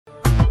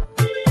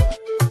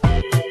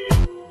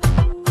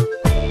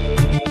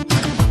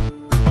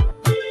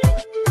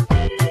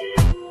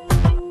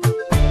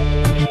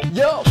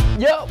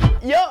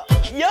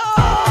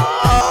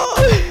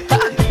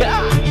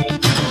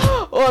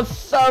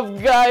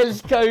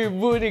guys,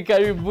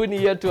 karibuni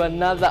here to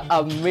another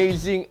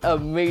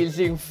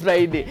amazing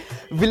Friday.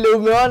 Vile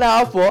umeona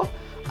hapo,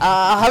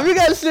 have you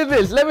guys seen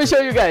this? Let me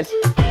show you guys.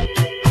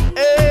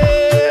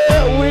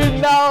 We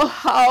now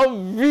have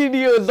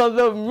videos on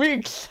the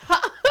mix.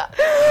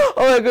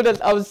 Oh my goodness,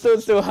 I'm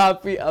so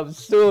happy. I'm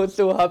so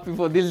happy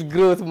for this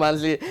growth, man.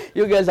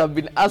 You guys have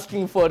been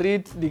asking for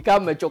it.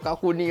 Nikamechoka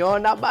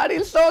kuniona, but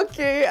it's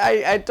okay.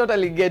 I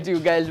totally get you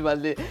guys,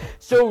 man.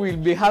 So we'll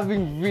be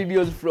having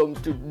videos from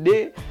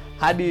today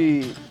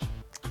hadi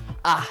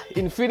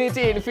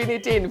infinity.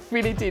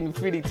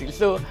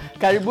 So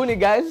karibuni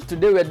guys,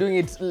 today we're doing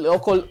it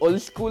local,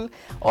 old school.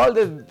 All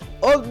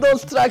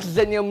those tracks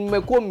zenye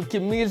mmekuwa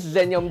mkimiss,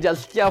 zenye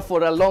mjasikia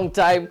for a long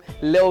time,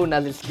 leo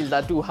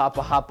nazisikiza tu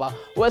hapa.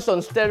 What's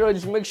on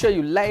Steroids? Make sure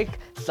you like,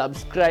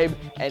 subscribe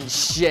and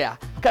share.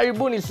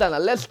 Karibuni sana,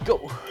 let's go.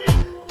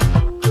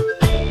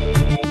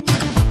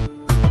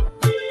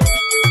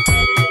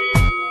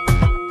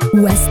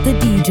 West the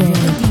DJ.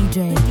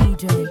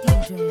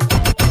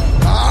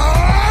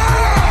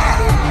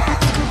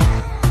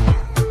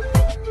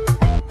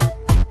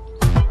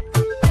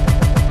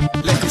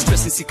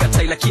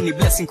 Sikatai lakini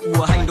blessing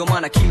kuwa hai ndo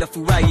maana kila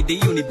Friday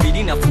hiyo ni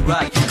bidii na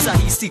furahi. Saa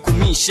hii siku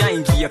misha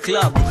ingia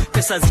club,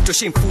 pesa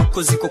zitoshe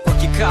mfuko ziko kwa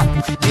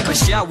kikapu.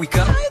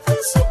 Nimeshawika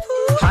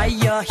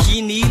haya,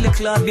 hii ni ile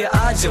club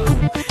ya ajabu.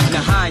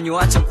 Na hanyo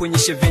acha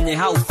kuonyeshe venye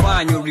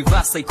haufanyo.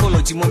 Reverse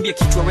psychology, mwambie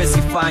kitu hawezi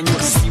fanyo.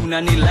 Si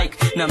unani like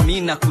na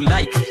mimi na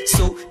kulike,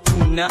 so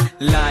tuna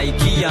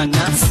like ya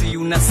nasi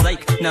una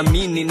psych na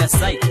mimi na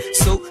psych,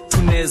 so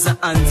tunaweza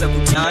anza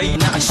kutai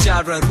na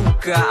ashara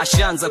ruka.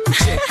 Ashaanza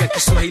kucheka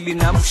Kiswahili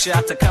na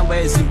mshata kamba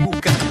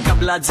yezibuka.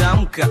 Kabla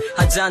hajaamka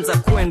hajaanza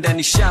kwenda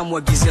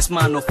nishamwagizia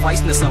man of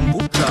ice na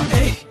sambuka.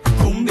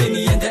 Kumbe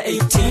nienda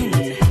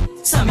 18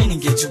 sami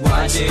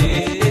ningejuaje.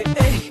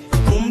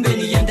 Kumbe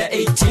nienda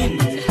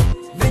 18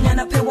 venya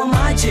napewa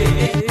maje.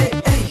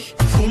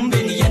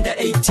 Kumbe nienda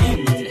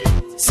 18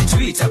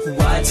 sijui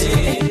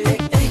itakuwaje.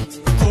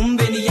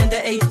 Kumbe nienda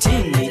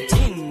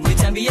 18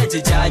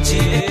 nitambiaje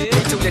jaje.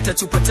 Tuleta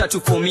chupa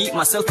tatu for me,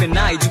 myself and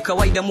I. Juu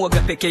kawaida mwaga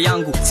peke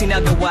yangu,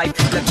 sinaga wife.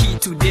 Lucky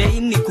today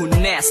niku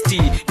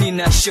nasty,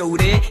 nina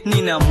shaure,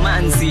 nina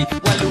manzi.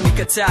 Wale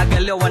unikataga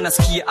leo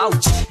wanasikia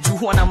ouch.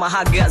 Juu wana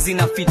mahaga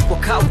zina fit kwa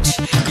couch.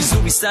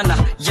 Vizuri sana,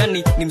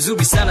 yani ni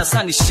mzuri sana.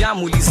 Sani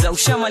shamuliza,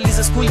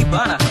 ushamaliza skuli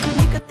bana.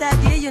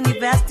 Nikatadia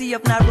University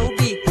of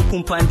Nairobi.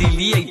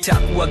 Hukumpandilia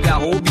itakuwa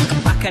gahobi.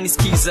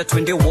 Akanisikiza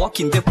twende walk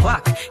in the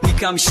park.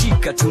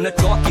 Nikamshika tuna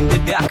talk in the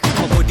dark.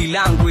 My body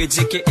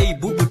language aka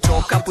bubu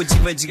talk. Hapo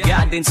Jivaji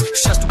Gardens,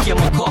 shastukia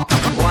makopa.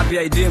 Wapi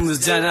idemus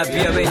jana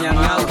pia wenya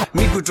ngau.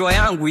 Mikutoa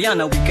yangu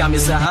yana wika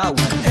mezahau.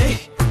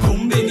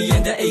 Kumbe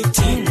nienda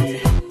 18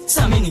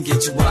 sami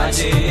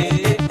ningejuaje.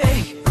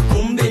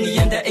 Kumbe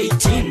nienda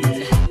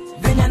 18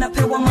 venya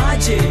napewa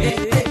maje.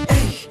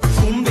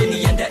 Kumbe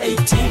nienda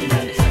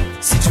 18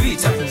 sijui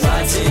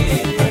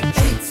itakuwaje.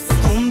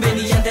 Kumbe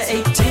nienda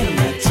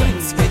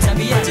 18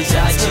 betambiaje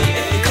jaje.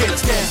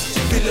 Get down,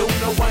 below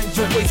no wind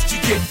your waist, you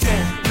get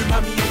down.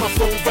 Remind me of my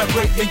phone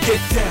vibrate and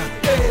get down.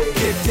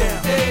 Get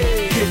down,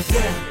 get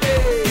down,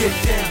 get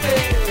down,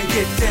 and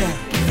get down.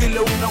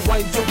 Below no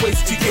wind your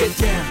waist, you get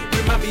down.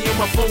 Remind me of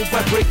my phone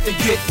vibrate and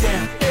get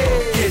down.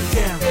 Get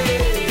down,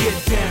 get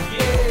down,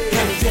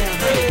 get down,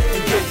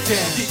 and get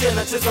down. DJ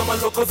nacheza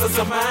maloko za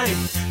zamani,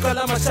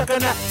 kala mashaka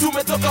na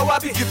tumetoka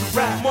wapi? Give it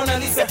right, Mona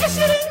Lisa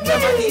na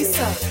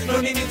Malisa.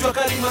 No nini jua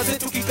kalima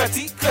zetu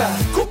kikatika.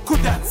 Kuku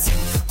dance,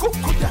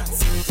 kuku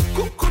dance,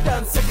 kuku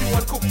dance,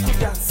 everyone kuku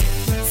dance.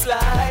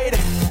 Slide,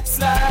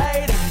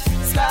 slide,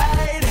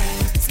 slide,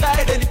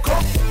 slide.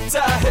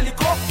 Helicopter,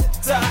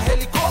 helicopter,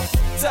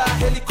 helicopter,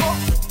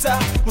 helicopter.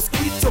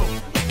 Mosquito,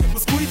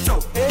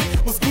 mosquito,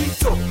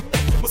 mosquito,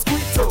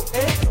 mosquito.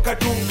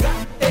 Kadunga,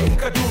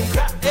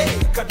 kadunga,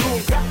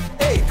 kadunga,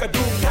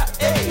 kadunga,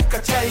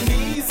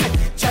 Chinese,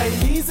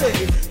 Chinese,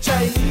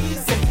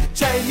 Chinese,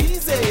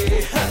 Chinese.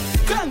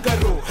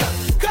 Kangaroo,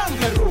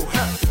 kangaroo,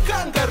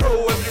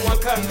 kangaroo. Everyone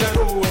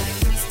kangaroo.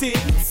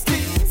 Sting,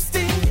 sting,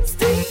 sting,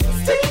 sting,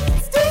 sting,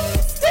 sting,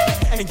 sting.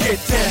 And get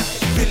down.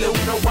 Below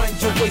no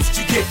wind your waist,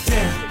 you get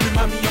down.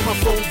 Remind me of my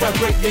phone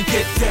vibrate and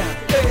get down.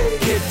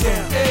 Get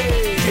down,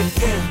 get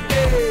down,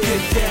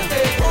 get down,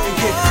 and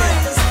get down.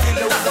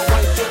 Below no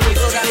wind your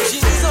waist,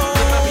 you get down.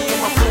 Remind me of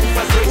my phone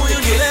vibrate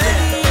and get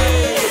down.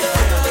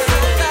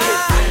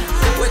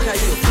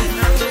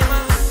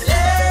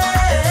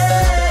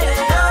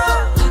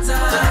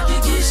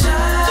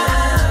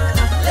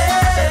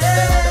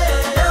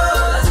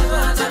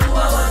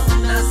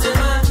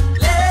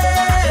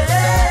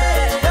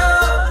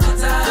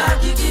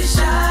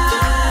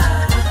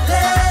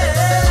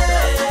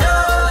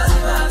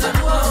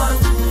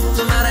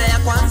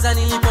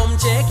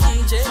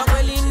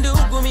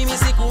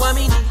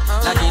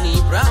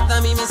 Lakini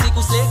brother mimi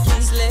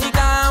sikusleki,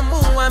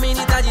 nikaamua mimi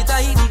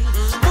nitajitahidi.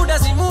 Muda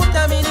si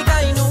muda mimi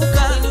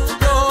nikainuka,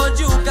 roho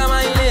juu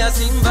kama ile ya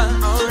simba.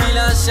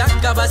 Bila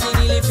shaka basi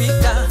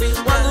nilifika,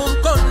 wangu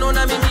mkono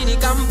na mimi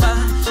nikampa.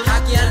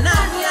 Haki ya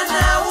nani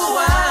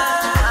anaua,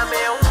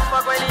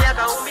 ameumba kweli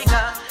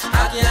akaumbika.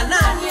 Haki ya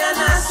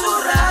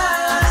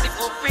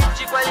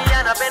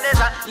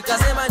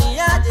nikasema ni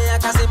aje,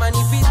 akasema ni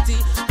fiti.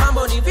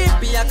 Mambo ni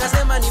vipi,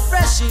 akasema ni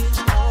freshi.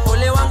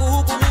 Ole wangu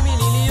huku mimi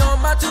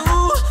niliomba tu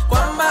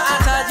kwamba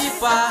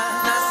atajipa.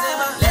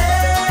 Nasema leo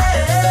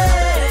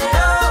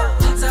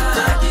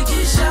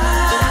nitahakikisha,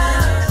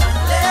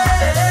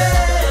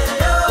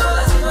 leo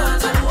lazima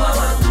atakuwa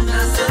wangu.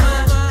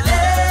 Nasema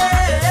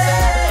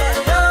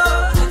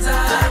leo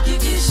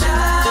nitahakikisha,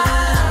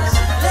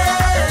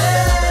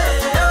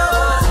 leo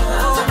lazima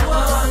atakuwa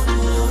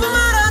wangu.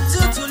 Mara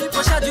tu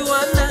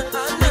tuliposhajuana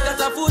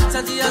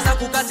nikatafuta njia za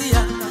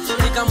kukatia,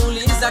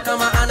 nikamuuliza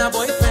kama ana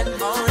boyfriend,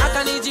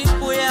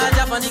 akanijibu yeye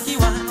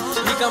hajafanikiwa.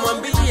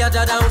 Nikamwambia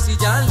dada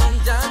usijali,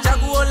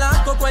 chaguo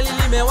lako kweli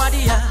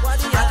limewadia.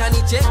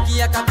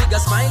 Akanicheki akapiga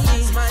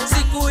smiley,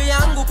 siku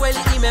yangu kweli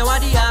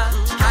imewadia.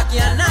 Haki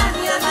ya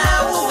nani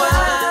anaua,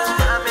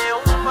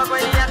 ameumba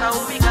kweli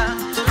akaumbika.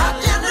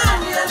 Haki ya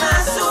nani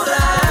ana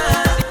sura,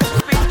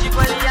 pinchi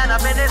kweli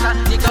anapendeza.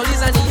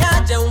 Nikauliza ni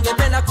aje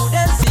ungependa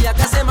kudensi,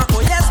 akasema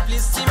oh yes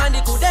please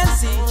simandi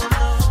kudensi.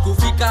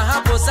 Kufika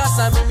hapo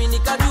sasa mimi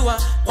nikajua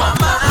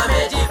kwamba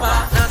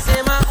amejipa.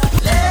 Nasema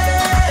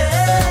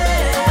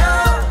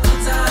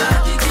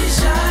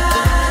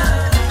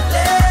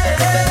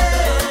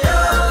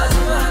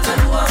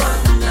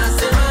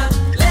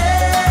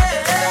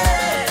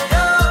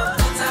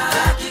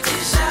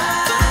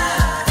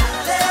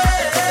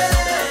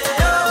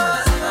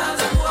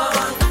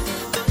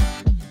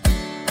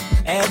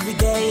every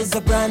day is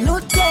a brand new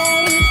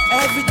day.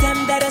 Every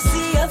time that I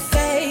see your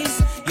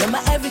face, you're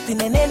my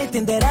everything and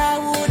anything that I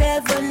would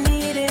ever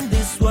need in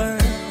this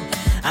world.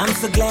 I'm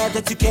so glad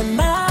that you came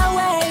my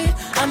way.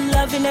 I'm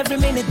loving every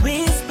minute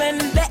we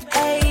spend, babe.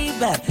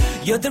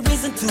 You're the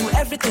reason to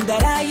everything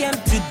that I am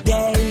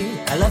today.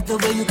 I love the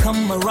way you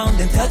come around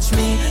and touch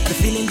me. The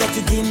feeling that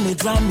you give me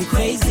drive me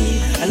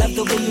crazy. I love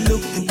the way you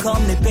look and call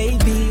me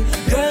baby.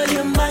 Girl,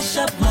 you mash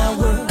up my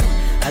world.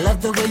 I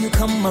love the way you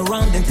come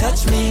around and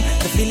touch me.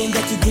 The feeling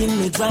that you give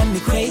me drive me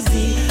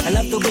crazy. I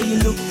love the way you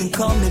look and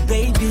call me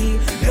baby.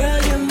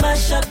 Girl, you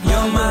mash up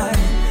my mind.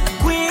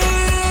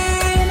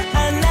 Queen,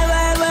 I never,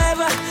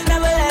 ever,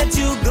 never let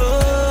you go.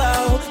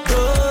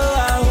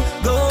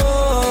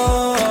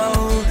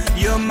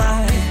 You're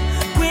my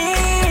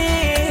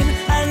queen.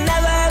 I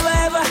never,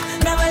 ever,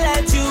 never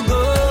let you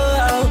go.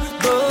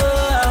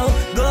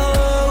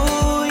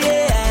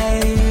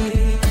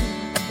 Yeah.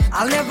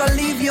 I'll never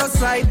leave your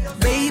side.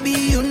 Baby,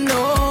 you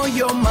know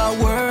you're my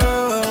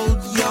world.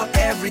 You're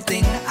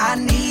everything I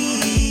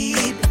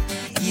need.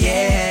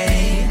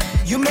 Yeah,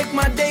 you make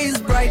my days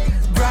bright,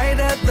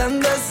 brighter than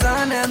the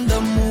sun and the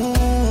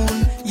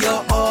moon.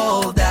 You're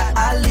all that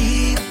I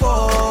live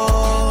for.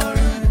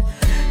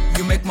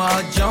 You make my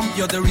heart jump.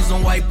 You're the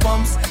reason why it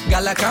pumps.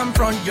 Girl, I come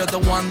front. You're the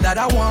one that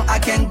I want. I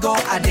can't go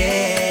a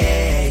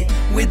day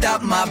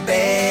without my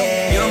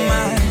babe. You're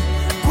my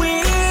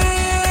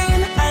queen.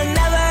 I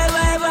never,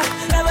 ever,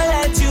 never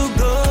let you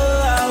go.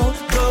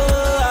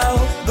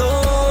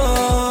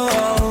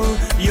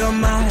 You're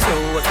my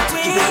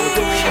queen.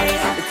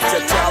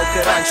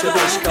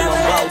 kama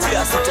mbao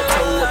kiasi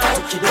tatoa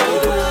kitu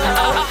kidogo.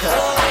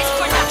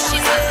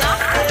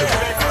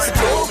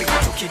 Story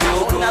kitu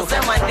kidogo.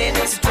 Nasema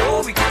nene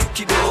story kitu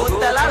kidogo.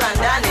 Talala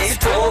ndani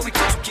story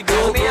kitu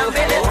kidogo.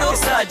 Miambele to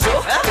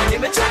sajo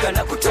nimechoka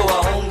na kutoa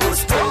hongo.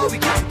 Story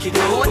kitu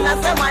kidogo.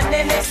 Nasema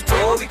nene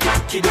story kitu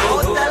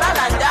kidogo.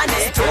 Talala ndani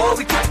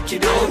story kitu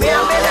kidogo.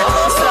 Miambele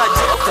to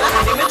sajo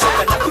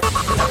nimechoka na kutoa.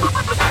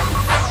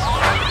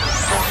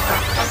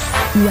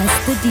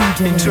 West the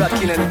DJ.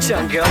 Track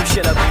inanichanga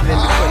mshana vile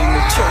nilikuwa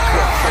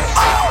nimechoka.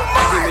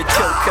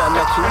 Nimechoka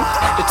na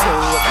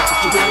kutoa kitu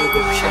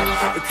kidogo.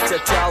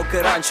 Ukitatoa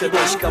garancho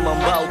dosh kama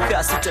mbao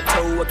kasi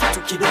tatoa kitu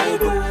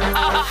kidogo.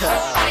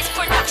 This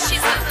production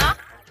is not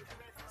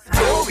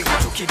Story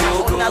kitu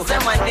kidogo.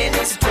 Nasema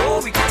nene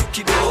story kitu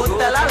kidogo.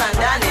 Talala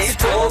ndani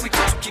story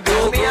kitu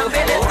kidogo.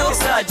 Miambele to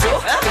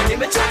sajo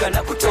nimechoka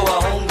na kutoa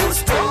hongo.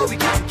 Story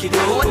kitu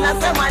kidogo.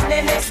 Nasema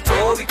nene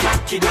story kitu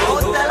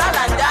kidogo.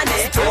 Talala ndani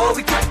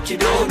story kitu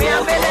kidogo.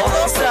 Miambele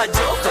to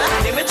sajo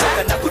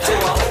nimechoka na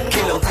kutoa hongo.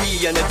 Kila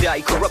mbii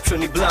anadai corruption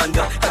ni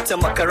blanda. Hata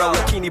makarao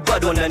lakini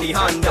bado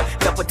wananihanda.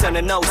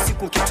 Napatana nao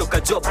usiku nikitoka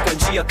job kwa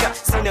njia ka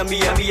sina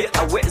mia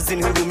hawezi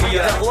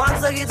nihudumia.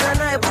 Kwanza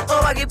kijana ebuko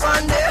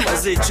wakipande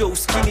Maze Joe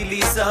skinny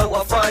Lisa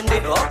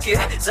wafande. Okay,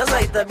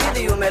 sasa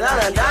itabidi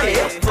umelala ndani.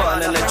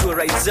 Bana najua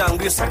right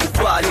zangu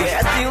usikubali.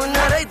 Ati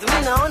una right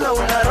mimi naona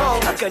una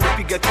wrong.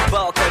 Akanipiga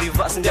kibao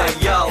karivas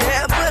ndani yao.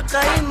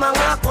 Bweka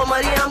imanga kwa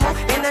Mariamu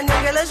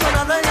inaniongelesha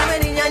nadhani wewe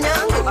ni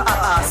nyanyangu.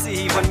 Si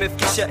hivyo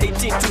nimefikisha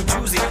 18 tu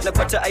juzi.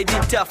 Napata ID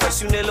tafa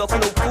shunelo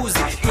kuna upuzi.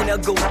 Ina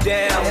go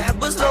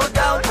down. Slow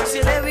down.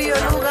 Silewi yo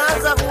lugha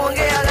za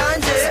kuongea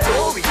ganje.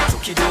 Story kitu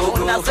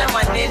kidogo.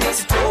 Nasema nini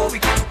story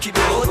kitu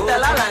kidogo.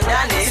 Talala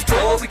ndani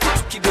story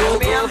kitu kidogo.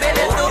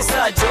 Miambele to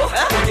sajo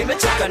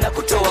nimechoka na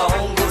kutoa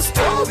hongo.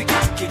 Story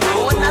kitu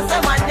kidogo.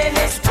 Nasema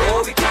nini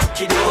story kitu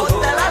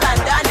kidogo. Talala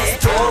ndani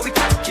story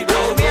kitu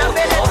kidogo.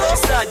 Miambele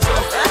to sajo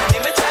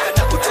nimechoka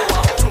na kutoa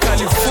hongo.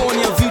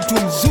 California vitu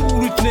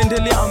mzuri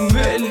tunaendelea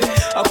mbele.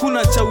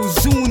 hakuna cha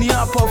huzuni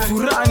hapa,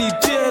 furani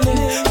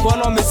tele. Kwa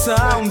wale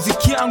wamesahau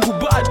mziki yangu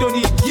bado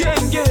ni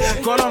genge,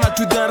 kwa wale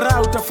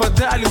wanatudharau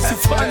tafadhali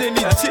msifanye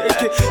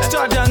nicheke.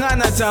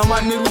 Sitadanganya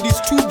jamani, nirudi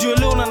studio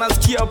leo na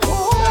nasikia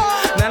poa,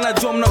 na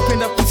najua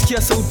mnapenda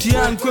kusikia sauti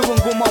yangu, kwa hivyo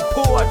ngoma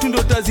poa tu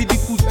ndo tazidi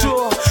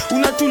kutoa.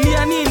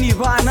 Unatulia nini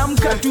bana,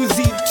 mka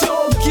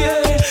tuzitoke.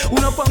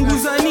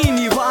 Unapanguza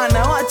nini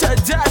bana, wacha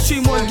jasho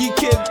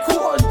imwagike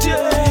kote.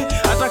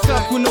 Ataka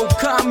kuna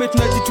ukame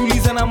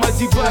tunajituliza na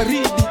maji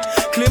baridi.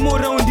 Klemo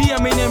raundi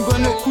ameniambia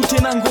nikute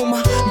na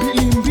ngoma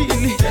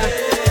mbili.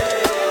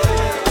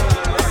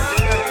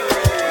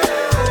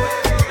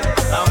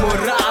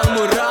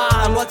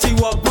 Moral wachi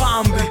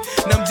wabambe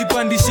na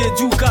mjipandishe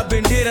juu ka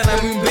bendera na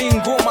mwimbe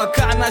ngoma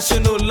ka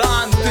national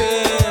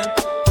anthem.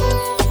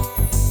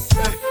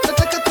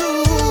 Nataka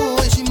tu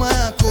heshima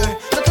yako,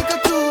 nataka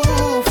tu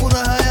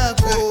furaha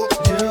yako,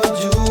 ndio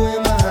ujue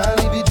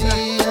mahali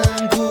bidii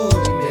yangu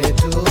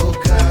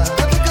imetoka.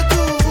 Nataka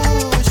tu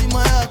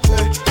heshima yako,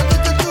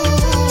 nataka tu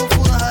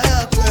furaha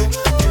yako,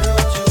 ndio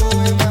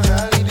ujue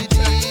mahali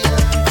bidii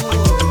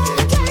yangu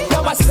imetoka.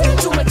 Now I said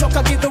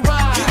tumetoka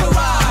Githurai,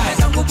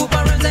 Mezangu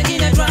kubaranza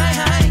ingine dry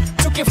high,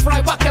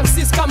 tukifry back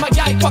MCs kama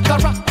yai kwa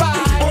karapa.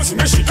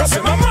 Zimeshika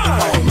sema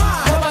mai.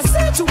 Now I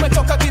said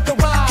tumetoka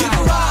Githurai,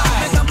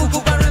 Mezangu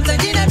kubaranza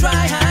ingine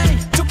dry high,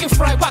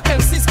 tukifry back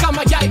MCs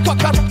kama yai kwa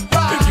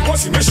karapa.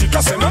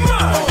 Zimeshika sema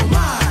mai.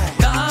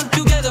 Come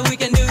together, we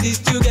can do this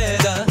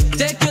together.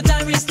 Take your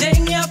time, we're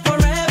staying here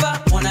forever.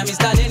 Wanna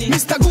Mr. Denny,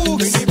 Mr.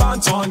 Googs, Mini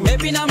Banton.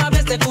 maybe now my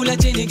best to pull a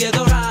chini, get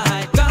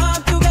alright.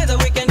 Come together,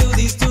 we can do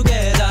this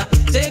together.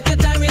 Take your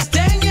time, we're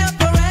staying here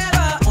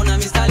forever. Wanna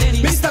Mr.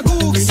 Denny, Mr.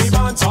 Googs. Mini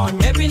Banton.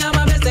 maybe now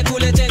my best to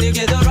pull a chini,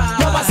 get alright.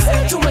 Now I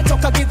said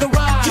tumetoka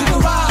Githurai,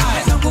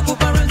 Mezangu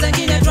kubaranza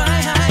ingine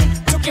dry high,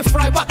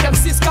 tukifry back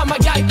MCs kama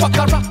yai kwa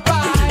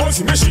karapa.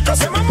 Zimeshika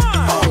sema mai.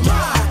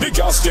 The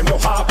girls them no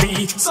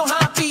happy, So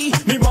happy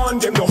the man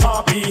them no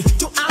happy.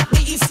 to at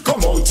least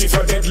Come out if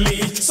you're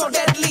deadly, so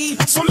deadly,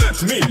 so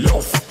let me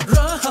love.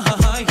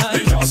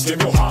 The girls them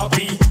no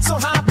happy, so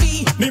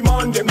happy the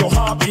man them no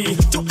happy.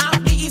 to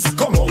at least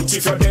Come out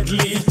if you're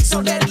deadly,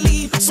 so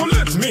deadly. so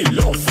let me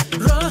love.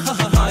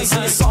 I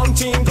see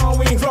something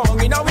going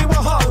wrong in our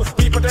hall.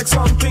 People take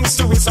some things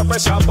to it's a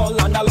pressure ball,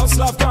 and a lost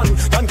love gone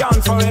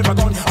forever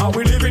gone. And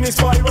we live in this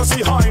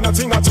piracy high,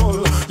 nothing at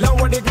all.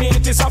 Lower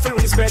dignity, suffering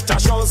respect,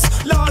 shows.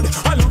 Lord,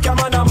 I look at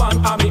man,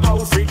 I'm me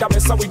out free. The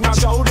best with my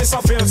show, this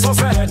I feel so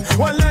sad.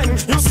 Well then,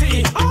 you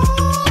see,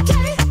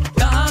 okay.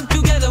 come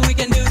together, we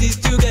can do this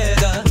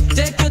together.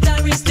 Take your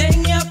time, we're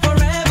staying here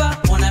forever.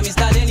 Wanna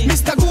Mr. Denny,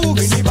 Mr.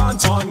 Googs, Mini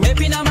Banton.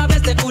 maybe now my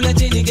best to pull a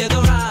chini, get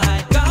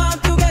alright. Come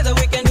together,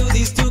 we can do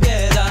this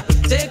together.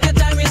 Take your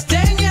time, we're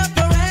staying here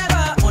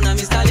forever. Wanna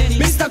Mr. Denny,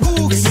 Mr.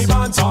 Googs. Mini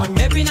Banton.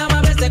 maybe now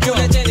my best to pull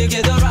a chini,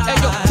 get alright.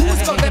 Hey yo,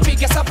 who's got the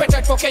biggest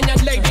appetite for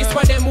Kenyan ladies?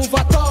 When they move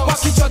her tongue,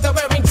 walk each other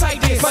wearing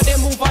tighties. When they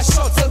move her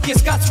short, silky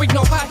skirts with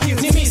no high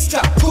heels. Ni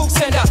Mr. Googs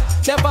and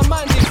never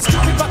mind it.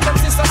 Stupid back and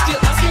sisters still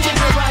asking if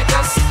they ride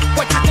this.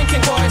 What you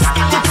thinking, boys?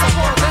 Think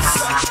support this?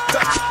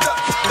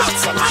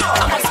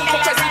 I'm a super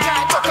crazy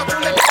guy, talk a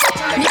bullet.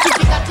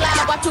 Nikifika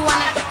club watu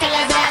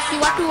wanatokelezea, si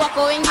watu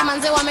wako wengi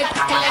manze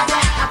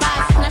wametokelezea.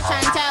 Abbas na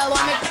Chantel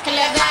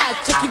wametokelezea,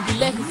 cheki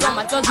vile hizo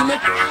macho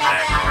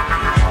zimetokelezea,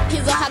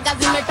 hizo haga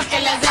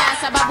zimetokelezea,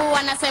 sababu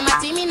wanasema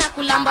timi na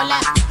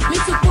kulambolea.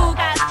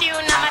 Misupuka stew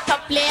na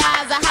matop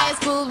players za high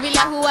school vile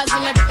huwa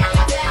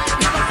zimetokelezea.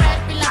 Niko fresh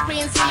bila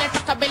prince ile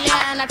toka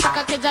belea,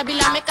 natoka keja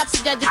bila makeup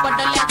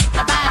sijajipodolea,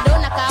 na bado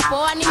nakaa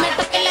poa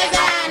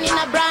nimetokelezea.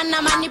 Nina brand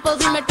na manipo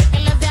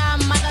zimetokelezea,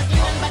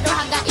 magazine bado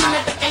haga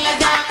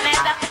imetokelezea.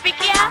 Naweza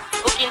kupikia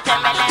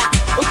ukinitembelea,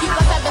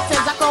 ukipata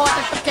bese zako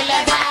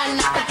watatokelezea,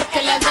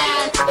 natatokelezea,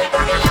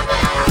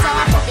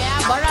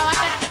 tawapokea bora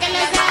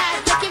watatokelezea.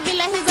 Cheki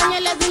vile hizo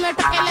nyele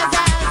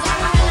zimetokelezea,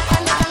 zangu na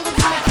kanda zangu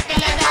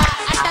zimetokelezea,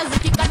 hata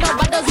zikikata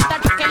bado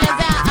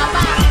zitatokelezea. Aba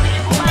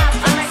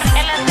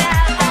ametokelezea,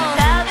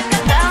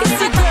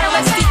 It's your girl,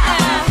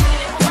 SDL.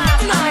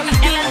 No, you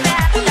do.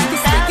 You like to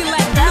stick it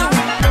like glue.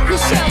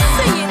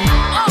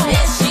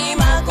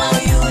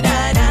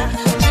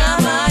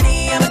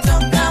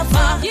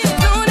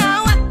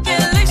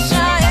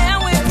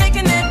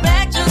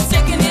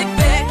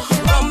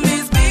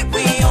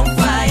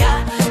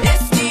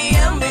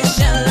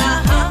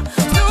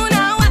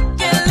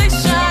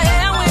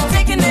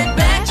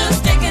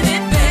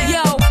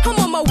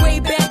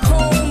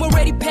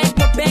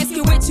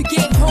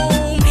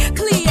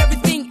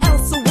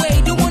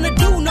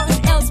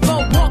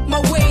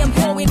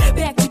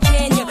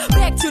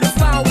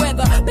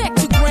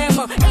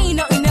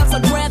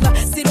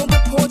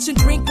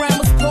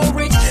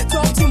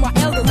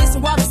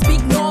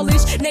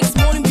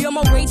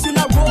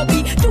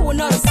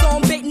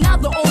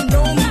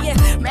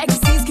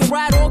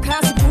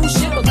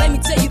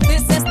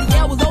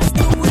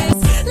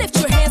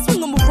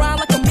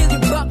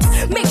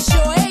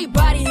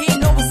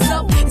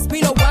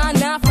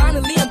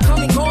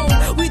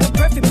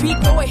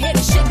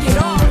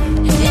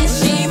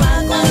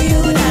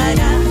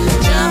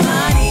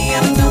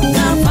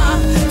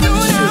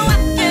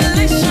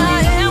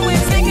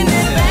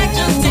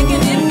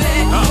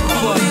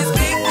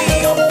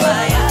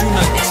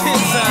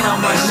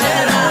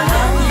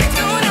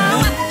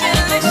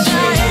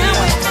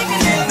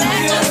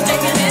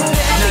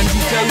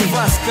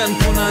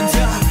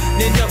 njaa,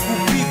 nenda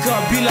kupika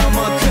bila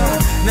makaa,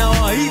 na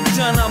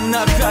waita na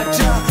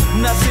mnakata,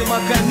 mnasema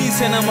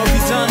kanisa na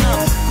mavijana,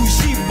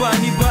 kushiba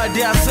ni baada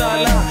ya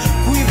sala,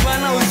 kuiba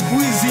na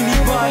uskuizi ni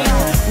bala,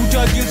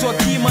 utagizwa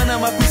kima na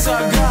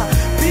makusaga,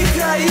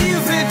 pika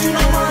hivi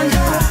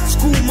tunamanda,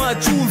 skuma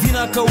chumvi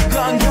na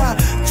kauganga,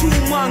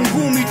 chuma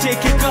ngumi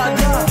teke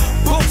kadha,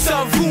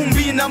 boksa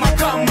vumbi na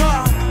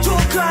makamba,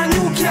 toka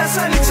nyuki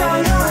asali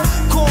changa,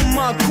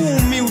 koma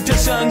 10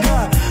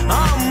 utashanga,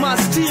 ama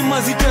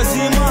stima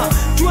zitazima,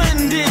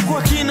 twende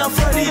kwa kina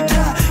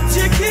Farida,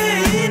 cheke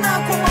ina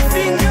kwa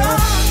mafinga,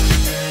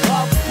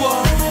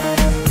 hapa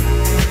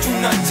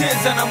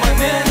tunacheza na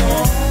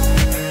maneno,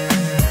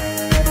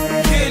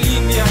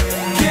 Kelinia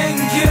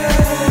Kenge,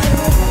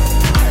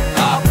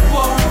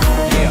 hapa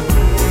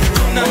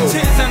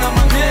tunacheza na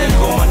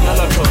maneno,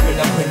 Manala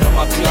topenda kwenda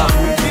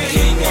maklabu,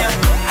 Kelinia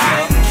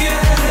Kenge,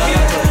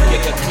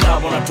 keka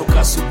klabu wanatoka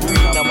asubuhi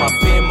na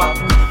mapema.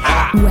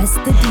 West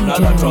the DJ.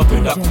 Nala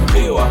topenda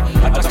kupewa,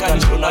 hata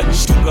kani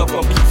tunajishtunga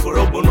kwa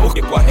mkiforobo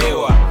noke kwa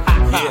hewa.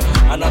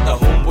 Yeah, another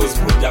homeboys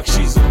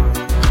productions.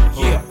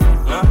 Yeah,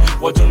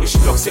 wajo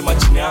nishindwa kusema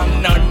chini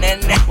yangu, no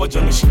nene.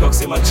 Wajo nishindwa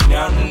kusema chini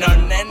yangu, no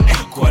nene.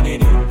 Kwa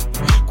nini?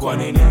 Kwa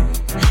nini?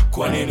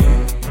 Kwa nini?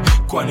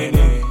 Kwa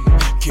nini?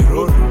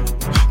 Kiroro,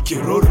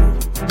 kiroro,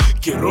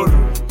 kiroro,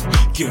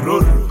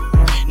 kiroro.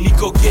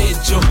 Niko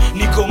kejo,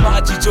 niko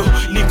majijo,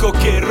 niko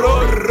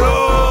keroro.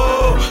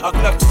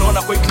 Hakuna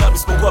tunaona kwa club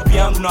isipokuwa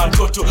piangu na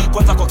watoto.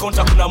 Kwanza kwa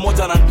kaunta kuna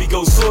moja ananipiga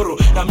usoro,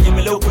 na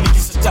mnyemeleo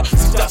kunikisita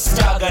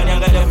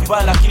niangalia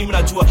vibaya, lakini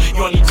mnajua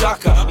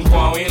yonitaka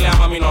mkoa wele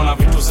ama mimi naona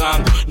vitu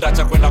zangu.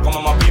 Ndacha kwenda kwa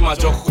mama pima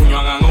joko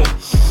kunywa ngango.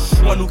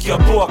 Wanukia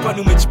poa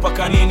kwani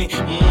umejipaka nini?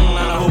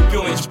 Na hope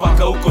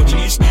umejipaka huko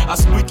jinish.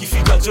 Asubuhi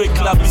kifika joy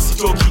club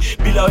isitoki,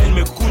 bila wewe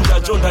nimekukunda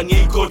jo ndani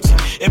ya ikoti.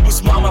 Hebu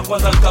simama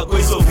kwanza nikagoe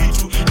hizo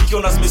vitu,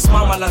 nikiona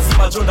zimesimama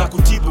lazima jonda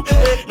kutibu.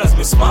 Na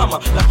zimesimama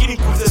lakini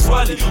nikuulize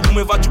swali,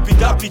 umevaa chupi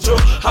ngapi jo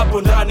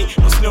hapo ndani?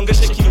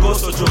 Usiniongeshe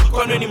kingoso jo,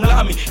 kwani ni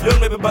mlami? Leo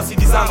nimebeba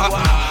CD zangu,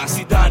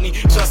 sidhani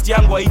trust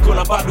yangu haiko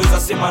na bado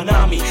izasema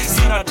nami.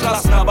 Sina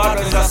trust na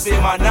bado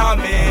izasema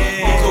nami.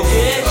 Niko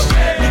cash,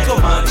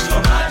 niko maji,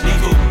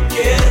 niko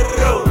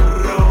keroro,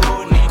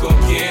 niko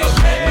cash,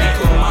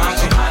 niko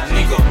maji,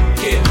 niko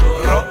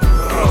keroro,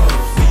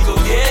 niko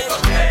cash,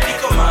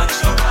 niko maji,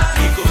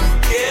 niko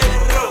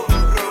keroro,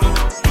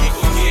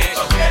 niko cash,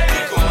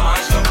 niko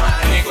maji,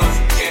 niko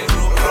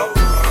keroro.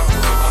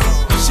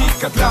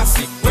 Shika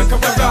glasi, weka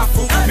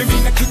barafu,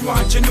 mimi na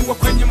kinywaji nuwa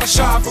kwenye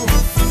mashavu.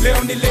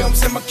 Leo ni leo,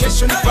 msema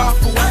kesho ni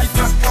bafu,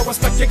 wakitaka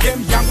wastake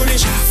game yangu ni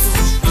shafu.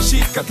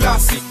 Shika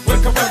glasi,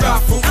 weka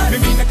barafu,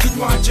 mimi na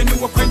kinywaji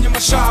nuwa kwenye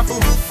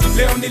mashavu.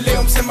 Leo ni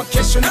leo, msema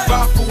kesho ni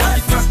bafu,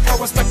 wakitaka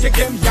wastake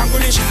game yangu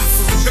ni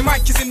shafu. The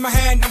mic is in my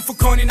hand,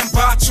 mfukoni na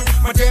mbachu,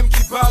 madem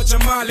kibao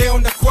jamaa leo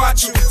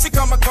ndakwachu. Si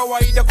kama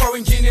kawaida kwa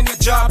wengine ni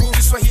ajabu,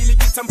 Kiswahili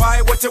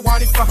kitambaye wote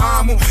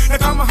wanifahamu. Na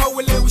kama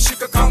hauelewi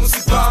shika kama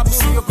sababu,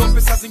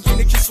 siogope saa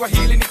zingine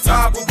Kiswahili ni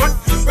tabu.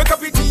 But weka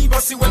bidii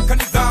basi weka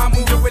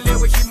nidhamu,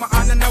 uelewe hii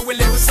maana na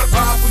uelewe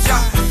sababu ya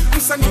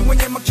msanii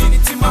mwenye makini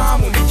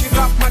timamu.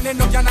 Nikirap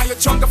maneno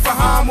yanayochonga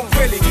fahamu,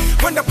 kweli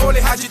wenda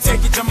pole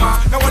hajiteki jamaa,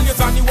 na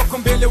waliodhani wako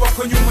mbele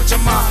wako nyuma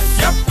jamaa.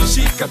 Yep,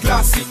 shika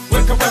glasi,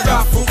 weka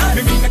barafu,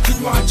 mimi na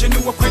kinywaji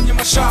nuwa kwenye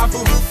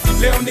mashavu.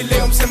 Leo ni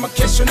leo, msema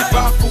kesho ni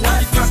bafu,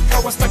 wakitaka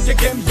wastake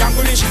game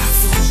yangu ni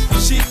shafu.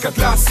 Shika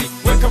glasi,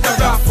 weka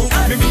barafu,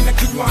 mimi na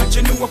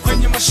kinywaji nuwa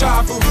kwenye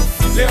mashavu.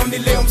 Leo ni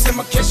leo,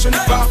 msema kesho ni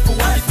bafu,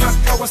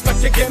 wakitaka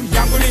wastake game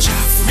yangu ni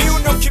shafu.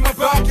 Miuno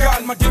kimabaga,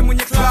 mademu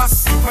mwenye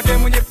class, mademu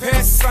mwenye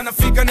pesa na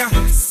figa na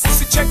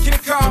usicheki ni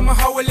kama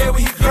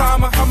hauelewi hii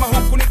grama. Kama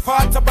huku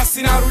nipata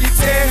basi narudi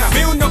tena.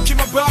 Miuno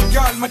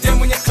kimabaga, mademu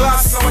mwenye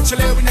class,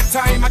 hawachelewi na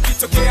time,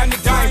 akitokea ni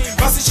dime.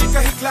 Basi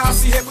shika hii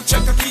klasi, hebu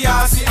cheka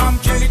kiasi,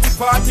 amkeni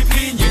tupati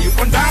pinye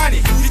yuko ndani.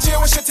 DJ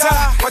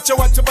washata, wacha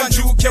watu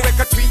banjuke,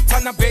 weka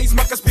Twitter na bass,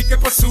 maka speaker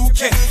kwa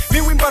suke.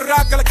 Mi wimba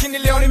raga lakini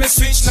leo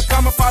nimeswitch, na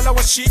kama pala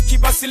washiki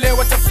basi leo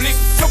wataflick.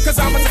 Toka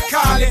zama za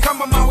kale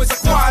kama mawe za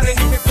kware,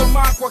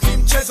 nimekoma kwa hii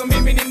mchezo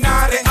mimi ni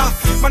nare.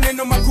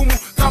 Maneno magumu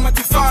kama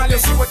tifale,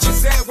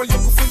 usiwachezee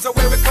waliokufunza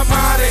wewe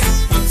kamare.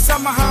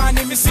 Samahani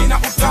mimi sina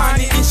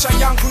utani, insha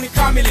yangu ni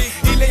kamili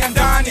ile ya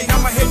ndani, na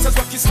mahaters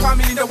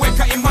wakistamili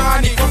ndaweka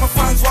imani kwa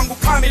mafans wangu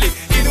kamili.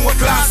 Inua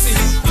glasi,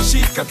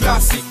 shika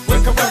glasi,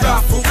 weka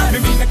barafu,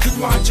 mimi na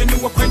kinywaji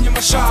nuwa kwenye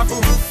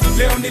mashavu.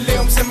 Leo ni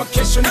leo, msema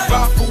kesho ni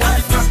bafu,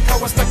 wakitaka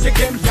wastake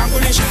game yangu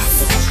ni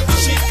shafu.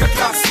 Shika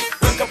glasi,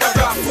 weka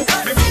barafu,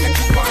 mimi na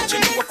kinywaji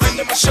nuwa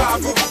kwenye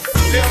mashavu.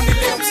 Leo ni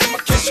leo, msema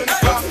kesho ni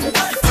bafu,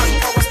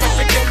 wakitaka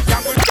wastake game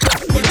yangu ni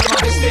shafu. Kuna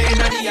mabeste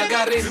ndani ya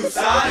gari,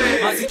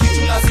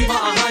 mazikitu lazima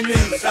ahanywe,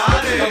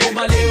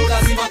 kagomba leo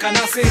lazima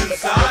kanase,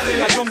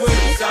 kachombwe,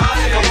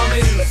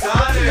 kamame,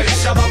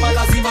 kakisha baba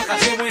lazima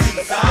katemwe,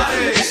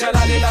 kisha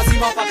lale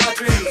lazima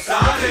pakatwe,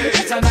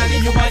 kitandani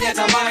nyumbani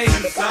atamae,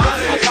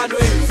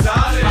 akadwe,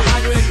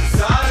 ahanywe.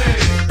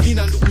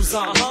 Ina ndugu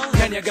za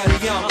ndani ya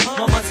gari ya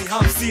mamazi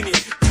 50,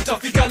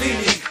 tutafika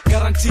lini?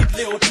 Guaranteed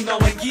leo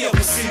tunawaingia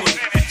kusini,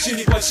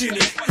 chini kwa chini,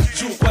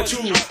 juu kwa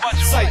juu,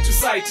 side to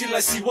side till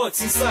I see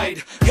what's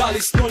inside. Girl,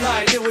 it's no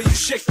lie, the way you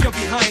shake your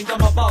behind,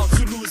 I'm about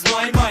to lose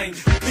my mind.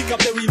 Pick up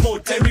the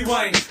remote and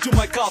rewind to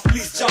my car,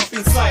 please jump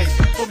inside.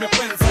 From your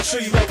friends, I'll show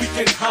you where we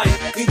can hide.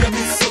 In the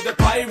midst of the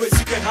pirates,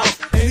 you can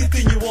have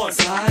anything you want.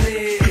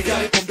 Sare, we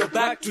got it from the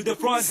back to the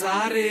front.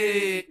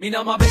 Sare,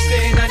 mina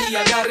mabeste nani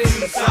ya gare.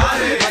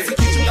 Sare,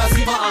 mazikitu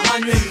lazima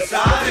ahanywe.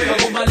 Sare,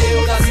 magomba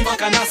leo lazima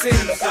kanase.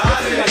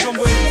 Sare,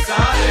 kachombo.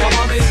 Sare,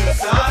 kamame.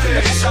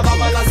 Sare, kisha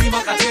baba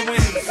lazima katemwe.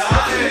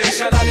 Sare,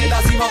 kisha lale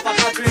lazima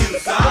pakatwe.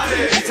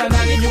 Sare,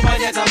 itanani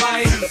nyumbani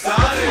atamae.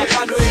 Sare,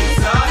 akandwe.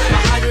 Sare,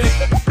 ahanywe.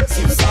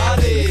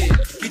 Simsare,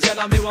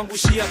 kijana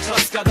mewangushia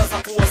trust kada za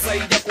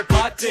kuwasaidia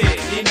kupate.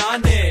 Ni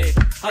nane,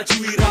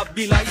 hajui rap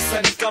bila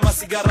isa ni kama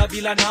sigara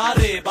bila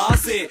nare.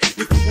 Base,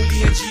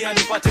 nifungulie njia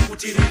nipate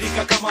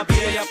kutiririka kama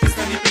bia ya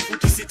pista nipe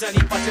futi sita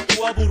nipate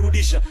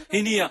kuwaburudisha.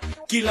 Hinia,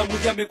 kila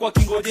mmoja amekuwa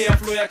kingojea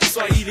flow ya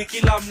Kiswahili.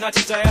 Kila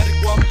mnati tayari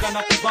kuamka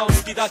na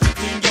kubounce kidati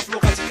kuingia flow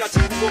katikati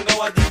kugonga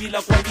wadi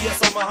bila kuambia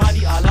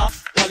samahani. Ala,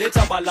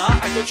 waleta bala,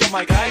 I thought you're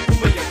my guy,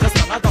 kumbe you're just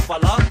another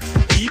fala.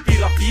 Ipi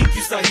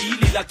rafiki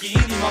sahili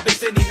lakini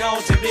mabeste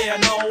ninaotembea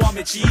nao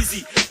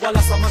wamechizi.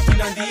 Wala samaki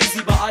na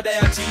ndizi baada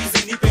ya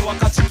chizi. Nipe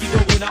wakati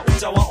kidogo na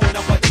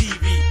utawaona kwa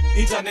TV.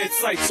 Internet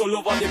sites all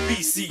over the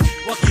PC.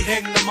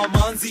 Wakihang na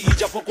mamanzi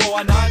ijapokuwa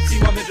wanati.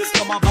 Wamedress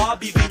kama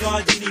babi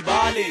vinywaji ni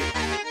bale.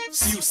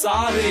 Si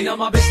usare na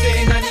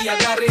mabeste nani ya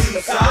gare.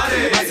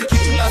 Sare,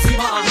 mazikitu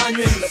lazima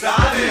ahanywe.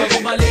 Sare,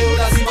 magomba leo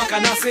lazima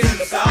kanase.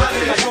 Sare,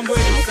 kachombo.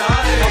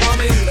 Sare,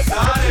 kamame.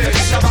 Sare,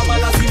 kisha baba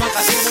lazima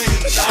kasemwe.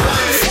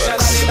 Sare, kisha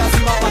lale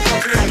lazima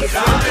pakatwe.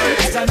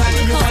 Sare, itanani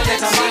nyumbani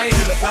atamae.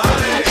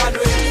 Sare,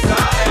 akadwe.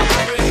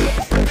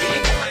 Sare,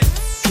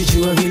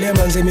 kijua vile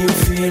manze mi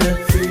ufila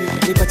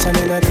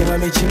nipatane na dema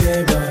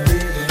mechibeba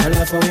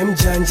alafu we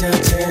mjanja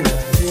tena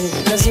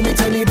lazima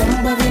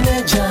itanibamba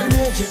vineja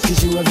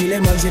kijua vile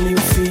manze mi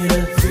ufila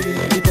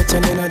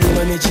nipatane na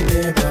dema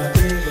mechibeba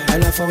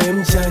alafu we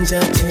mjanja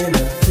tena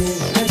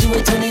lazima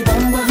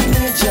itanibamba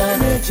vineja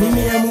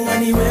nimeamua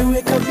ni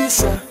wewe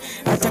kabisa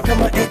hata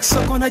kama ex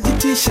wako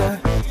najitisha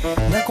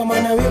na kwa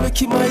maana wewe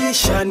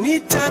kimaisha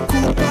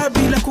nitakupa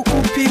bila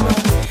kukupima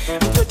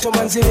mtoto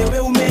manze wewe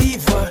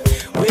umeiva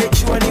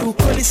wejua ni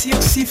ukweli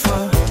sio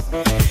sifa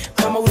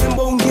kama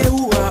urembo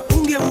ungeua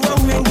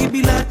wengi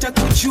bila hata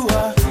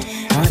kujua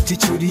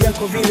attitude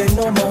yako vile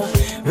noma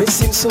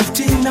wesi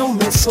msofti na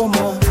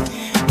umesoma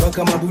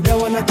mpaka mabuda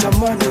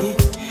wanatamani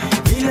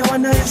vile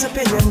wanaweza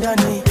penya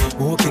ndani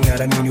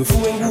uking'aramini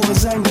ufue nguo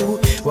zangu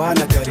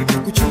wanakaribu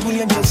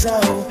kuchungulia njia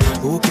zao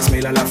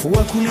ukismail alafu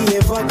wakulie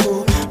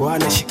vako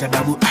wanashika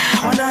dabu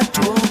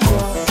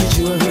wanatokwa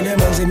kijua vile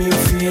manze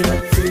miufila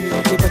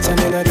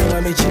nipatane na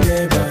dema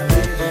mechibeba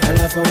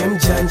alafu we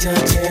mjanja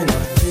tena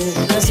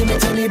lazima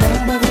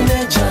itanibamba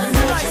vineja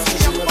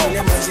kijua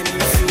vile manze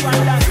miufila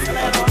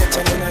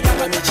nipatane na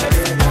dema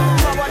mechibeba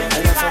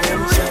alafu we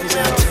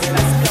mjanja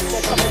tena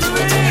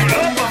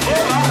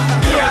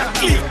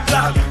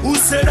who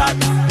said that?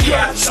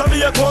 Yeah, show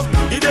me a gun,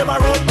 give them a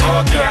run.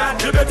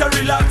 Okay, you better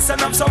relax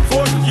and have some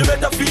fun. You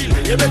better feel,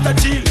 you better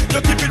chill,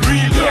 you keep it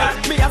real. Yeah,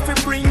 me have to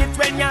bring it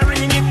when you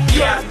ring it.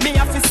 Yeah, me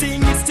have to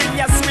sing it till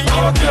you swing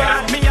it. Okay,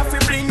 me have to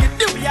bring it,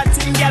 do your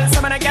thing, girl.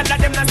 Some of the girls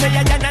them not say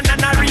yeah,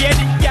 na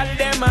ready. Girl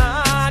them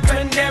hot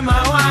when them a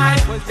wine,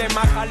 cause them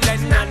a call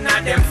and none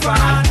of them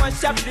fall.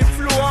 Mash up the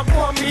floor,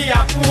 pour me a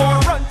pour.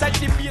 Run touch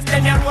the bass,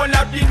 then you roll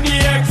up the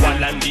neck.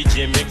 While and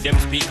DJ make them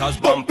speakers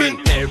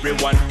bumping.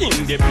 Everyone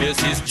in the place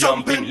is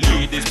jumping.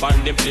 Ladies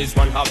band them place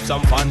one have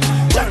some fun.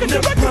 Jack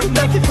them a run,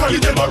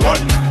 give them a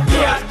run.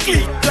 Yeah,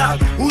 click clack,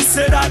 who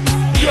said that?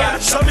 Yeah,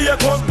 show me a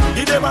gun,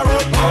 give them a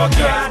run.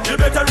 Okay, you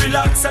better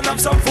relax and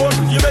have some fun.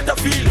 You better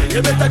feel,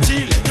 you better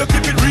chill, you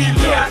keep it real.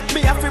 Yeah,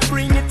 me have to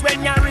bring it when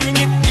you ring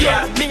it.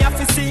 Yeah, me have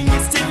to sing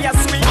it till you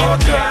swing it.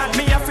 Okay,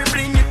 me have to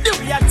bring it, do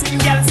your thing,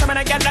 girl. Some of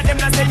the girls them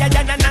not say yeah,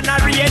 na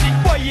ready.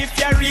 Boy, if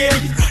you're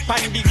ready,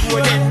 pan the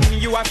good then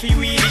you have to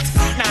weed it.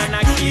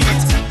 Nah, kill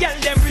it, girl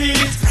them feel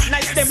it,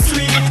 nice them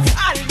sweet it,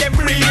 all them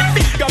breathe it,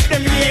 pick up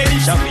them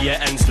ladies. Shabia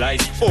and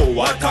slice, oh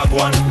what a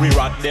one. We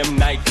rock them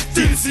night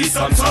till see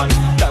some sun.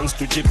 Dance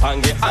to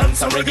Chipange and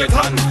some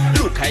reggaeton.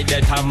 Look at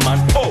that man,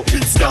 oh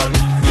it's done.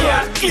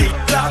 Yeah, click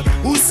clack,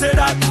 who said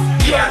that?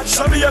 Yeah,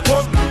 show me a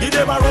gun, give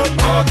them a run.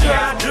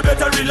 Okay, you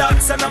better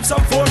relax and have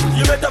some fun.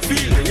 You better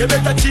feel, you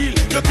better chill,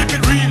 you keep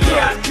it real.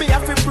 Yeah, me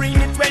have to bring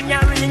it when you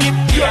ring it.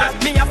 Yeah,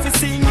 me have to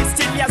sing it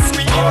till you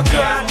swing it.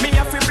 Okay, me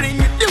have to bring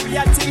it, do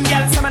your thing,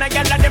 girl. Some of the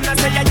girls them not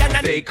say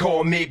yeah. They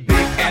call me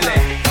Big L.A.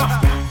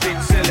 Big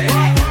silly,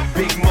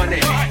 big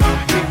money,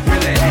 big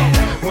willy.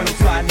 When I'm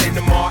sliding in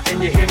the mall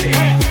and you hear me,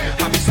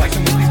 I be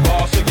slicing with these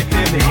balls so you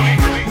feel me.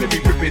 Let me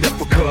rip it up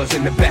for cuz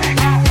in the back.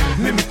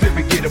 Let me flip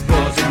it, get a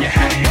buzz in your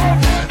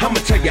hat. I'ma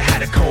tell you how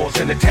to cause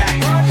an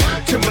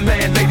attack.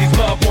 Timberland ladies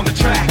love on the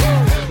track.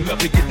 Love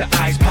to get the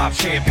ice pop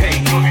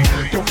champagne.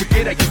 Don't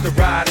forget I used to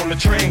ride on the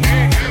train.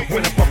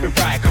 When I bump and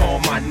ride, call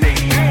my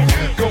name.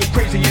 Go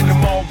crazy in the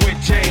mall with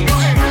James.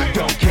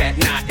 Dumb cat,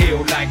 not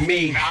ill like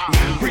me.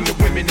 Bring the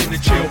women in the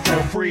jail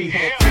for free.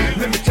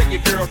 Let me tell you,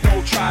 girl,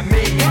 don't try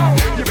me.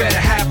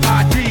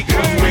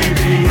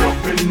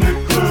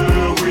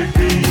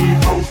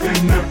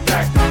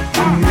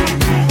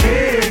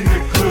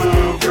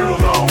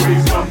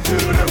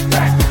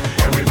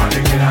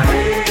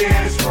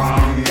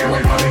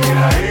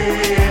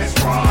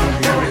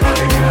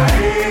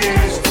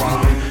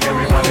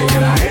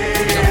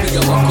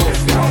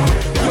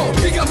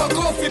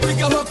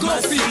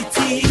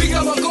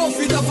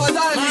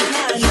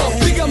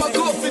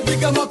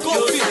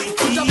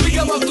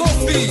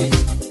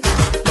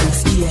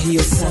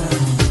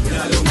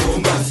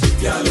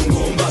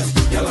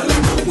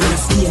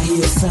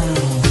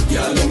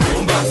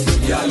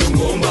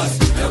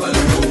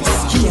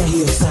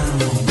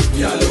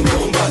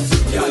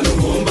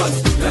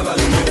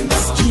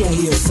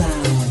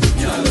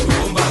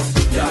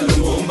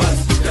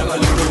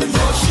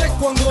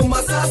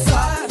 kwa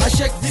sasa.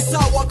 Ashek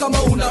visawa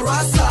kama una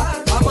rasa.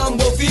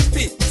 Mambo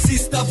vipi,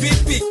 sister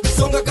vipi?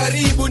 Songa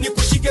karibu ni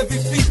kushike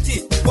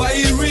vifiti. Kwa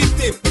hii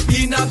rhythm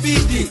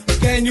inabidi.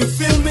 Can you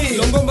feel me?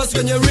 Longomba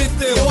kwenye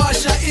rhythm.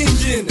 Washa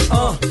engine.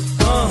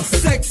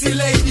 Sexy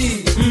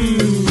lady.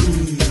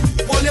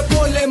 Pole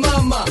pole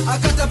mama,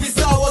 akata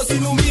visawa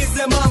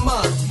sinumize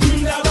mama.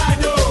 Mda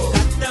bado.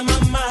 Kata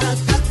mama,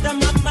 kata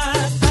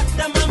mama,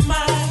 kata mama.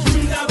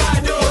 Mda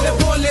bado. Pole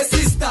pole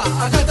sister,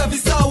 akata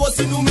visawa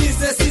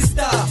sinumize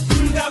sister.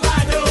 Mda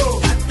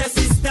bado. Kata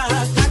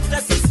sister,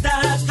 kata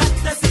sister,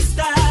 kata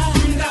sister.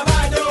 Mda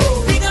bado.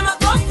 Piga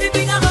makofi,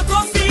 piga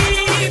makofi.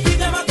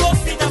 Piga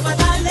makofi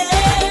tafadhali.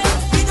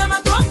 Piga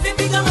makofi,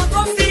 piga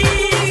makofi.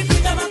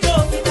 Piga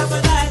makofi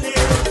tafadhali.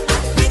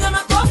 Piga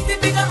makofi,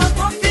 piga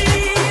makofi.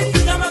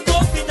 Piga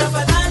makofi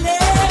tafadhali.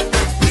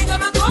 Piga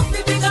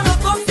makofi, piga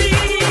makofi.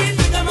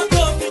 Piga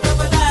makofi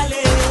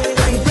tafadhali.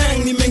 Bang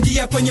bang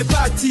nimeingia kwenye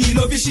party.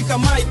 Lovishika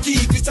maiki,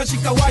 Krista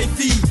shika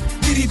wifi.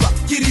 Kiriba,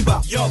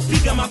 kiriba. Yo,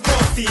 piga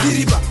makofi.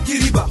 Kiriba,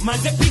 kiriba.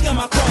 Manze piga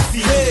makofi.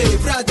 Hey,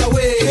 brother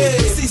way.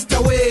 Hey,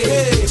 sister way.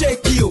 Hey,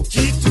 check you.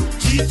 Kitu,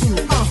 kitu.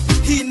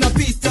 Hii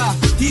napita,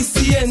 hii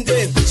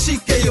siende.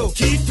 Shike yo.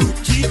 Kitu,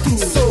 kitu.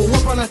 So,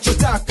 wapa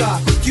nachotaka.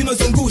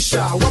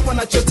 Kinozungusha, wapa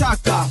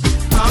nachotaka.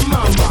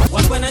 Mama.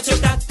 Wapa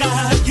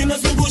nachotaka.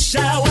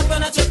 Kinozungusha, wapa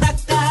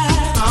nachotaka.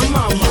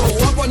 Mama.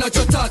 Wapa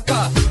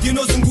nachotaka.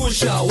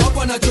 Kinozungusha,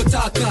 wapa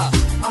nachotaka.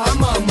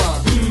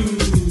 Mama.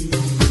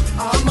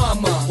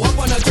 Mama.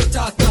 Wapa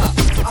nachotaka.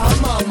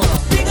 Mama.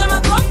 Piga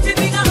makofi,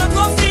 piga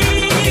makofi.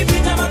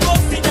 Piga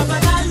makofi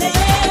tafadhali.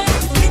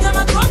 Piga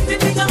makofi,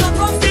 piga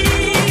makofi.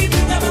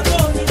 Piga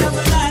makofi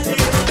tafadhali.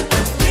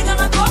 Piga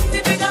makofi,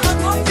 piga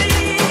makofi.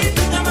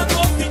 Piga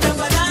makofi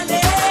tafadhali.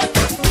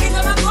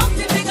 Piga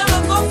makofi, piga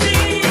makofi.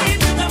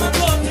 Piga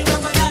makofi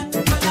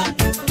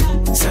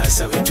tafadhali.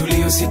 Sasa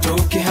wetulia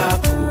usitoke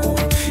hapo,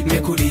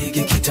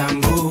 nimekurigi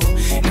kitambo,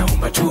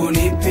 naomba tu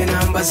nipe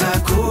namba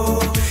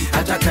zako,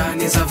 hata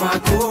kani za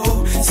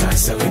vako.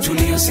 Sasa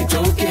wetulia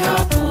usitoke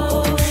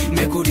hapo,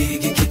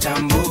 nimekurigi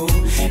kitambo,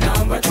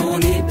 naomba tu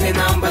nipe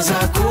namba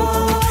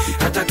zako,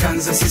 hata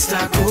kanza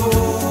sistako.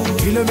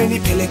 Vile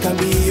umenipeleka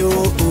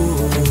mbio,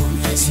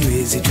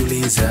 siwezi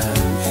tuliza,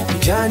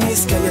 mjani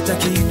sky hata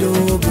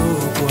kidogo,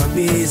 kwa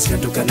base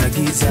natoka na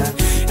giza,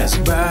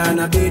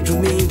 nasubana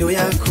bedroom window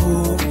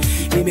yako,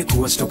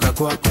 nimekuwa stoka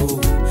kwako,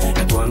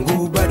 na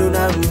kwangu bado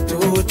na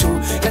mtoto,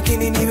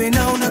 lakini niwe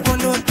naona kwa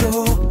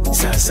ndoto.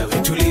 Sasa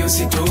wetulia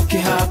usitoke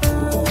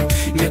hapo,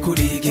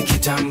 nimekurigi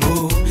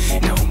kitambo,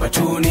 naomba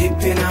tu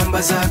nipe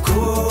namba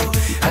zako,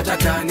 hata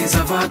kani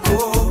za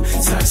vako.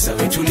 Sasa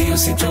wetulia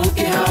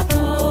usitoke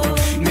hapo,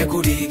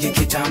 nimekurigi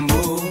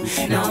kitambo,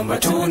 naomba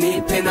tu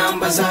nipe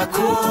namba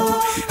zako,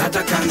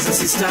 hata kanza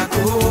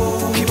sistako.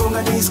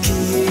 Kibonga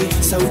nisikie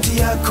sauti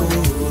yako,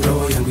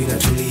 roho yangu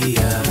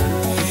inatulia,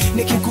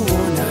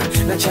 nikikuona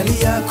na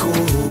chali yako,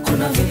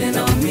 kuna vile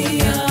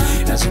naumia,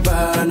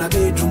 nasubana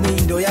bedroom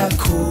window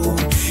yako,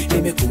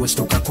 nimekuwa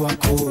stoka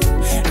kwako,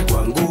 na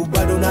kwangu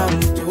bado na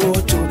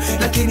mtoto,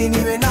 lakini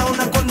niwe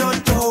naona kwa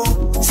ndoto.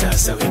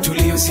 Sasa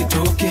wetulia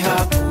usitoke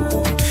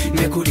hapo,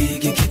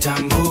 nimekurigi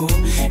kitambo,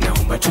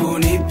 naomba tu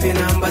nipe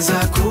namba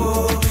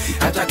zako,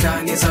 hata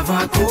kani za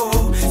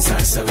vako.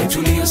 Sasa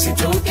wetulia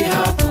usitoke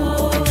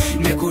hapo,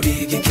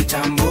 nimekurigi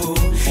kitambo,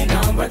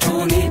 naomba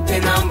tu nipe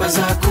namba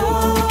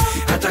zako,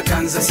 hata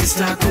kanza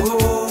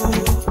sistako.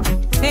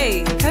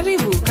 Hey,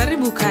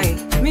 karibu Kai.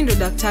 Mimi ndo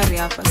daktari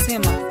hapa.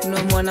 Sema,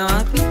 unamwona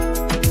wapi?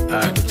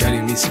 Daktari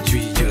mimi sijui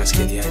je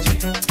nasikiaje.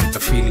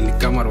 Nafili ni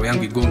kama roho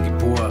yangu igongi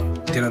poa,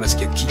 tena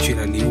nasikia kichwa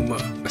inaniuma,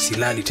 na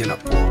silali tena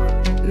poa.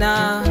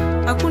 Na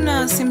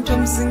hakuna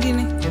symptoms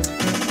zingine?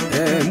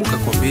 Muka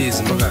kwa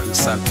base mpaka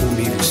saa 10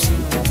 hivi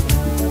usiku.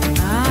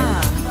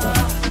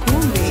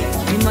 Kumbe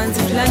ni manzi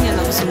fulani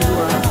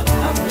anakusumbua.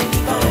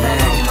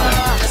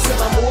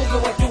 Sema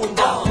moyo wa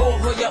dunda,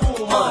 roho ya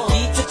umma,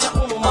 kichwa cha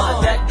umma,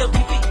 dada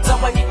kipita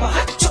wanipa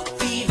hacho,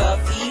 fever,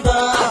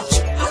 fever,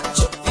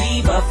 hacho,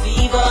 fever,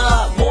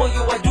 fever.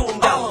 Moyo wa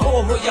dunda,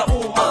 roho ya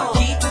umma,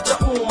 kichwa cha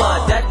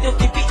umma, dada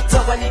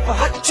kipita wanipa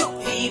hacho,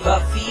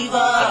 fever,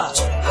 fever,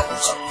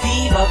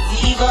 fever,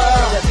 fever.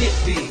 Na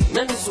vipi,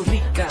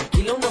 nanizurika,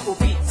 kila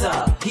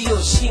unapopita,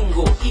 hiyo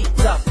shingo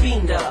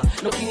itapinda,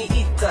 na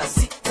ukiniita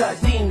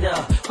sitadinda,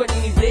 kwani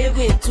ni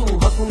wewe tu,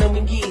 hakuna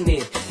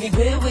mwingine, ni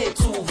wewe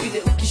tu,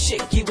 vile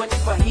ukisheki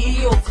wanipa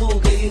hiyo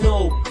fuga, you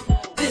know,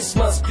 this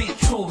must be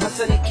true,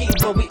 hata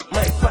nikiwa with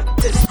my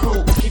fattest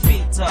crew,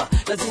 ukipita,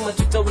 lazima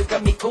tutaweka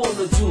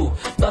mikono juu,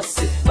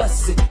 basi,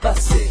 basi,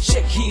 basi,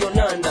 shake hiyo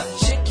nanda,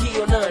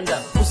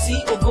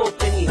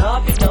 usiogope ni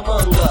hapi na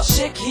manga,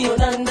 shake hiyo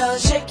nanda,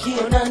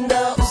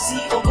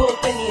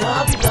 usiogope ni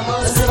hapi na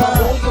manga. Sema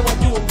moyo wa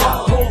dunda,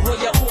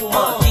 roho ya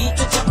umma,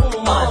 kichwa cha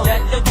umma,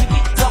 dada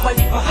kipita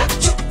wanipa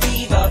hacho,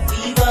 fever,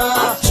 fever,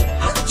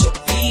 hacho,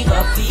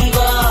 fever,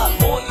 fever.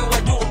 Moyo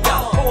wa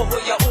dunda, roho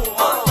ya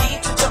umma,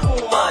 kichwa cha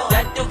umma,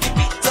 dada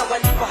kipita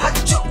wanipa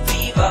hacho,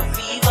 fever,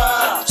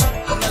 fever.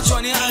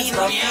 Unajua ni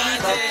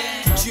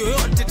aje,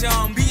 yoyote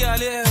taambia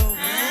leo,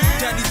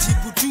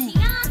 tanijibu tu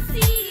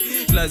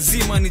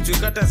lazima nijue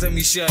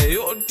katazamisha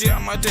yote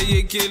ama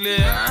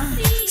tayekelea.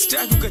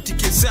 Sitaki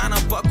ukatike sana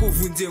mpaka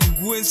uvunje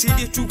mguu,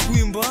 nisaidie tu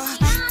kuimba.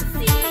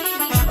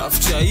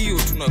 After hiyo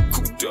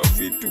tunakuta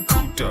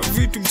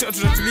vitu mchana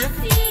tunatulia.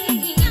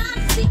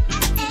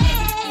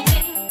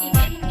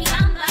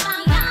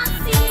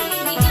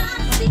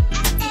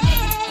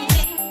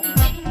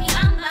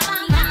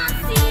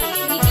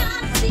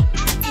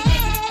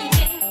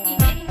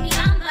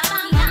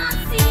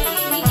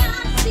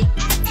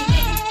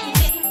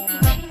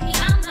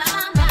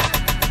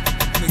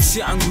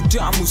 Yangu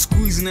tamu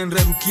squeeze na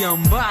nrarukia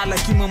mbala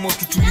kimama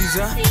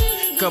ukituliza.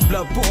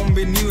 Kabla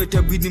pombe niwe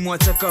tabidi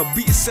mwacha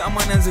kabisa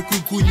ama naanze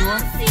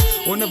kuikunywa.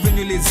 Ona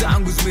venywele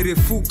zangu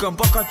zimerefuka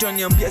mpaka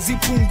taniambia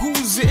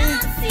zipunguze.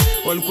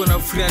 Walikuwa na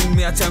furaha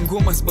nimeacha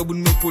ngoma sababu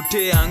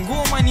nimepotea.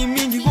 Ngoma ni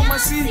mingi, ngoma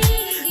si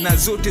na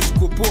zote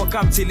zikopoa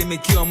kama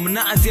mchelemekiwa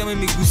mnazi ama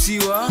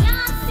imegusiwa.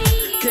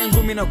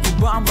 Kengo mina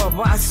kubamba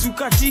basi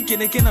ukatike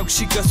neke na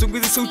kushika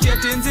songeze sauti ya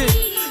tenze.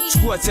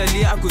 Chukua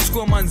chali yako,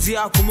 chukua manzi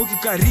yako, mweke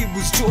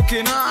karibu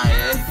sichoke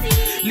nae.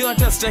 Leo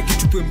hata sitaki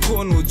tupe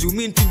mkono juu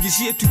mimi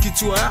nitingishie tu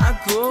kichwa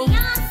yako.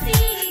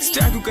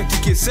 Sitaki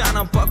ukatike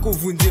sana mpaka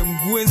uvunje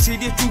mguu,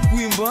 nisaidie tu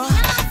kuimba.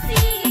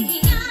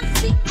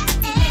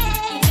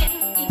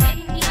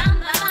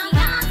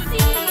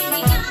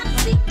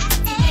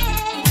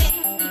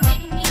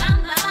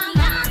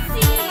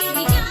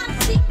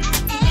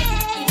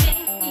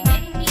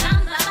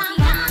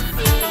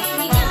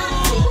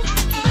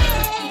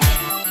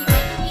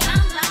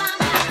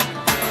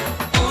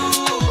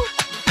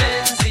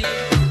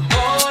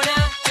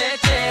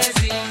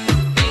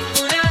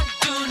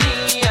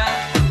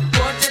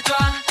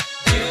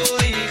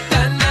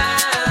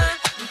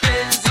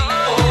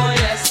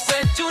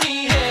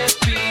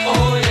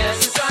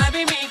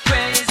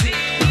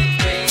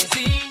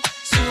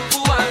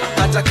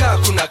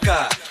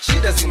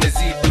 Shida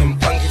zimezidi,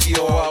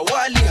 mpangilio wa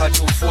awali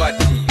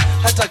hatufuati.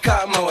 Hata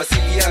kama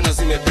wasiliano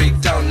zime break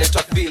down,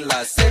 network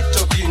bila set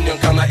of union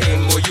kama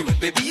MOU.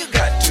 Baby you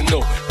got to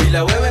know,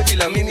 bila wewe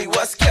bila mimi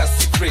wasikia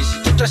si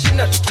fresh.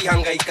 Tutashinda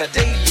tukihangaika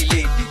daily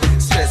lady,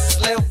 stress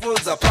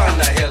levels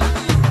hapana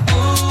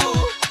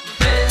healthy.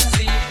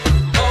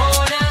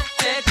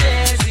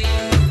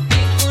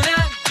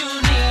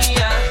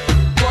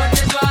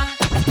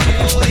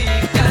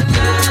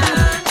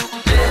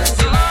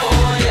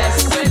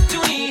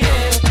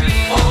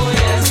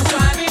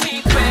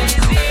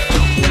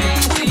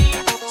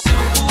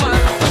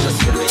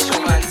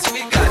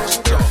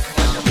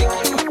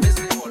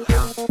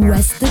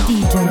 West the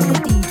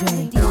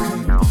DJ.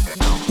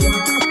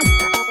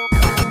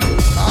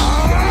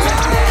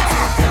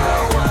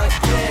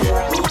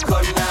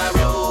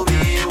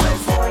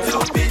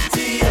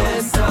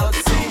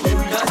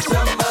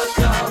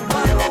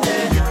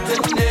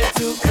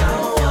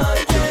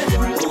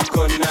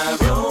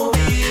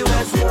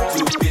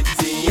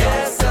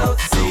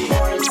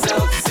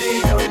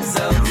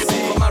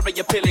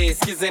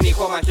 Skizeni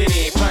kwa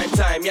makini, prime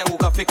time yangu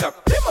kafika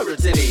Primary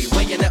City,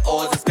 weighing the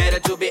odds. It's better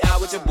to be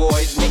out with your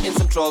boys, meeting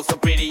some trolls so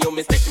pretty you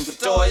mistake them for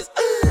toys.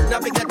 Now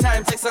bigger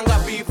time, take some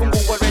gabi,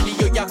 fungua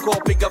radio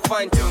yako, bigger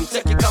fine tune,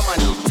 check it kama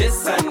ni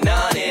tisa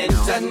nane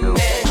tane,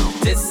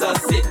 tisa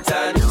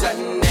sita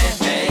tane,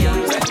 hey,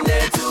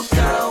 tane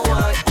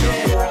tukawake,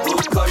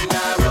 uko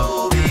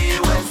Nairobi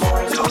West,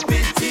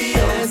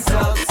 tupitie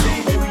South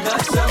Sea,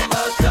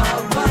 kashamba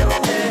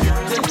kabane,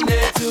 tane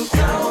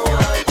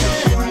tukawake,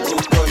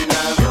 uko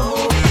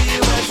Nairobi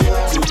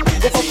West,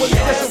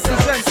 tupitie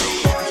South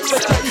Sea.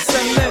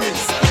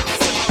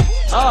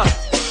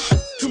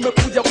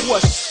 Tumekuja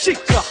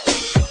kuwashika,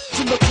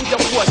 tumekuja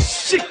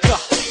kuwashika.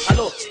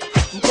 Halo,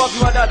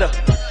 mkopi wa dada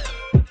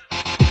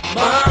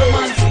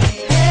mama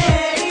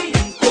hey,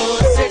 go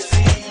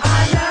sexy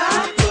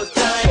ala go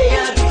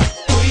tired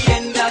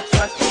kuienda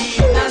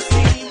traki na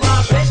si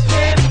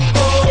mabeste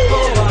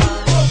mkoa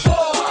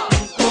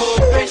mko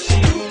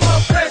freshi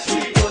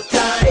go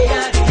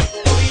tired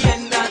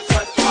kuienda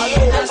traki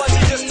na si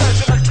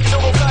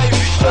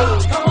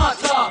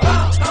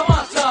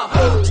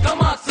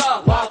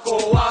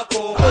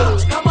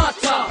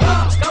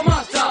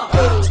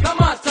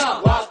kamata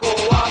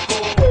wako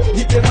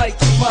nipe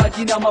maiki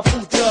maji na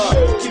mafuta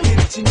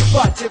kibiriti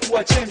nipate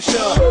kuwachemsha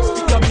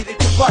vikamili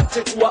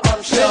tupate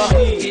kuwaamsha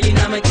ili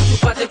na maiki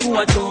tupate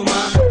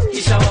kuwachoma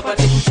kisha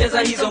wapate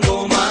kucheza hizo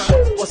ngoma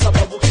kwa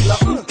sababu kila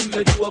mtu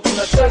najua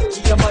kuna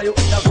traki ambayo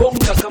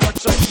inagonga kama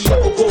traki ya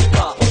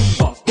ogopa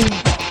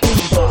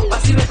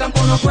basi weka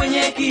mkono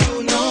kwenye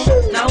kiuno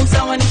na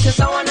usawanishe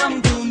sawa na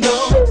mdundo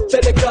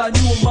peleka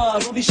nyuma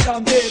rudisha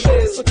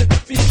mbele sote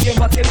tupige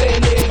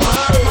makelele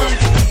mama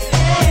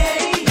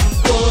hey,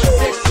 go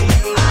sexy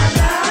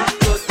ala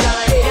go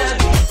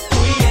tired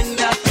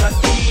kuienda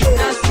traki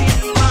na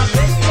si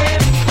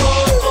mabeste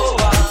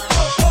mkoa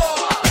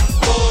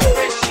go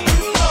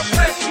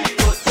freshi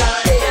go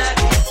tired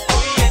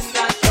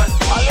kuienda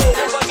traki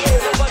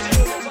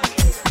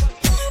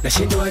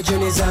nashindwa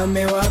jone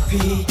zame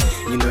wapi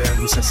nyundo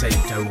yangu sasa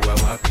itaua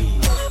wapi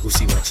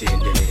usiwache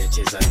endelea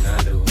cheza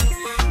nalo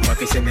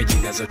makiseme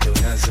jina zote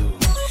unazo.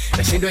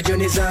 Nashindwa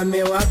joni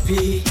zame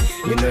wapi,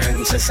 neno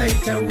yangu sasa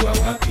itaua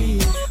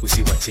wapi?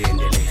 Usiwache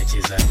endelea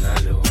cheza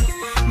nalo,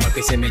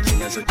 makiseme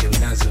jina zote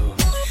unazo.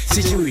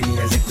 Sijui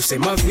nianze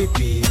kusema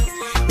vipi,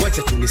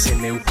 wacha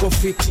tuniseme uko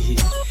fiti.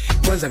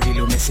 Kwanza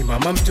vile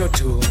umesimama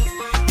mtoto,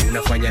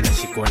 unafanya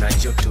nashikwa na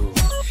joto.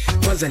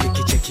 Kwanza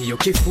nikichekio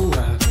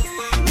kifua,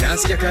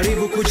 nasikia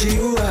karibu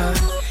kujiua.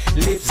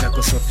 Lips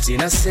zako soft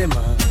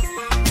zinasema,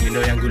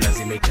 neno yangu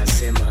lazima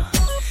itasema.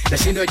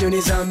 Nashindwa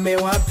joni zame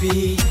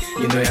wapi,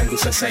 neno yangu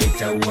sasa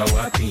itaua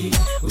wapi?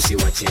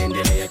 Usiwache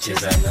endelea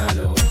cheza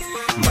nalo,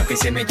 mpaka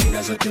iseme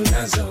jina zote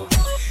unazo.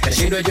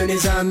 Nashindwa joni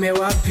zame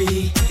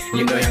wapi,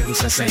 neno yangu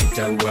sasa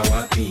itaua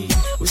wapi?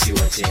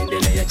 Usiwache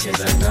endelea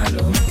cheza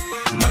nalo,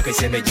 mpaka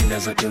iseme jina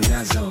zote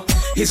unazo.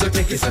 Hizo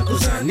teke za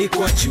kuzani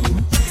kwa juu,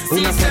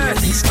 unafanya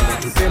diski na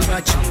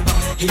tupembacho.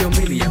 Hiyo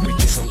mwili ya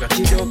ikisonga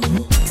kidogo,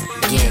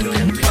 neno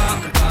yangu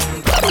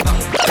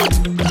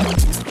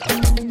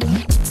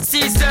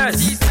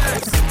Sisters,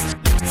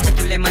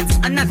 yule manzi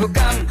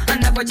anavokam,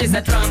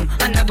 anavocheza drum,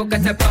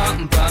 anavokata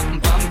bam bam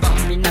bam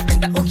bam.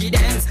 Ninapenda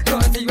ukidance,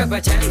 cause you have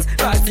a chance.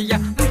 Basi ya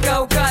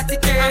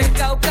mkaukatike,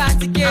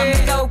 mkaukatike,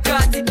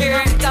 mkaukatike,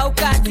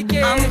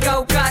 mkaukatike,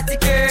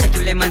 mkaukatike.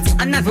 Yule manzi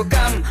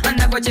anavokam,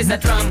 anavocheza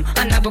drum,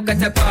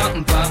 anavokata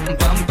bam bam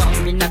bam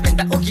bam.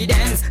 Ninapenda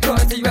ukidance,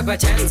 cause you have a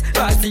chance.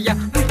 Basi ya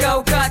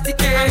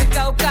mkaukatike,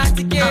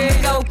 mkaukatike,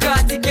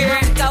 mkaukatike,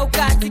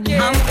 mkaukatike,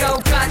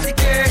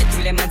 mkaukatike.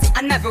 Yule manzi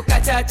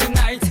anavokata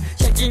tonight,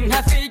 shaking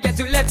her figure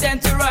to left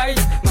and to right.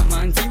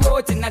 Mamanzi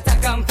wote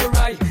nataka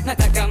mfurai,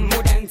 nataka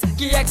mudance,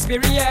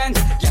 ki-experience.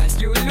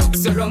 Girl, you look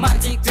so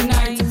romantic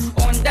tonight,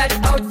 on that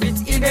outfit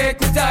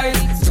imekutai.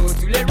 So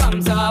tule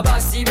ramza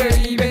basi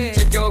baby,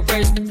 shake your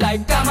waist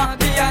like kama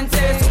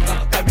Beyonce.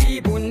 Soka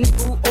karibu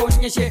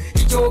nikuonyeshe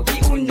hicho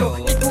kiuno,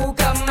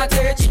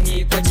 nikukamate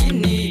chini kwa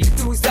chini,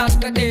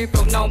 tusakate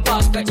from now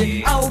mpaka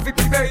je. Au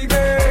vipi baby?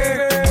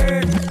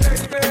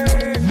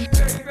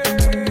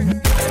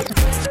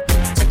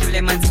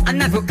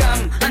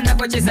 Anavokam,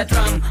 anavocheza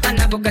drum,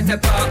 anavokata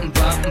bam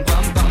bam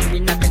bam bam.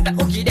 Ninapenda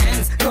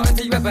ukidance, cause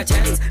you have a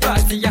chance.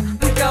 Basi ya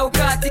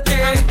mkaukatike,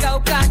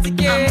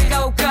 mkaukatike,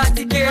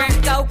 mkaukatike,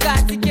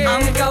 mkaukatike,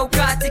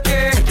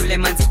 mkaukatike. Yule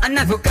manzi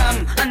anavokam,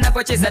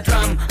 anavocheza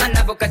drum,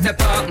 anavokata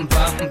bam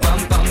bam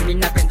bam bam.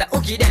 Ninapenda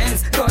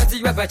ukidance, cause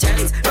you have a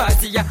chance.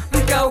 Basi ya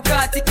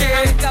mkaukatike,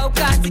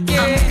 mkaukatike,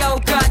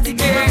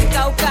 mkaukatike,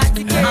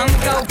 mkaukatike,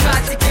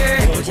 mkaukatike.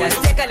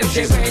 Just take a look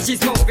at the way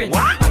she's moving.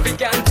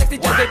 African sexy,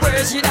 just the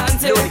way she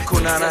dancing. Leo niko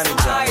na nani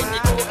jam?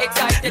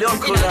 Leo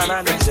niko na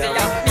nani jam?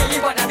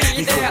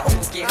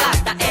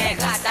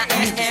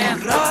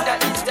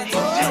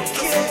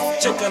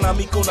 Cheka na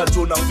miko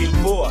unajua una feel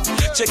poa.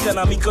 Cheka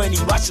na miko ni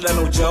bachelor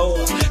na ujaoa.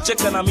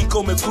 Cheka na miko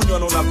umekunywa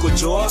na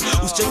unakojoa.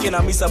 Usicheke na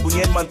misa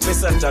Bunyenman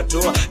pesa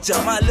nitatoa.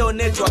 Jamaa leo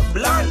network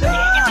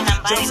blanda.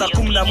 Saa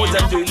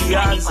 11 ndio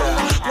ilianza.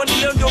 Kwani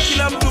leo ndio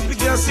kila mtu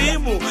piga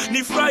simu.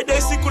 Ni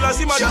Friday siku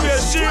lazima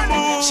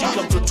tuheshimu.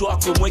 Shika mtoto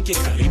wako mweke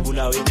karibu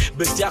nawe.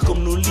 Best yako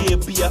mnulie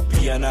bia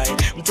pia naye.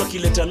 Mtu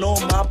akileta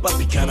noma hapa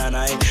pikana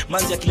naye.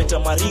 Manzi akileta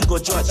maringo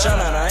jo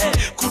achana naye.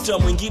 Kuta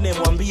mwingine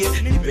mwambie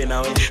nipe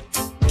nawe.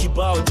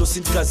 Kibao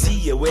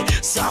tosinkazie we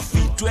safi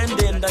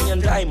twende ndani ya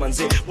ndai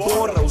manze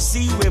bora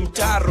usiwe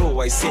mtaro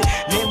waise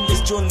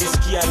nameless John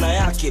nisikia na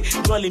yake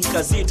twali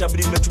mkazie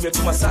tabiri metumia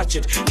tuma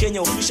sachet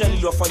Kenya official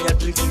iliwafanya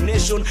drinking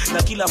nation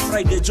na kila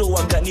Friday jo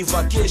wagani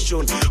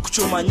vacation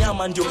kuchoma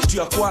nyama ndio kitu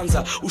ya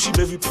kwanza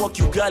ushibe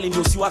vipoki ugali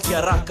ndio usiwake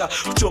haraka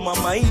kuchoma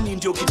maini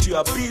ndio kitu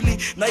ya pili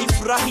na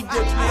ifurahi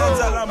ndio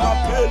tunaanza na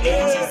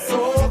mapele it's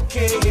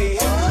okay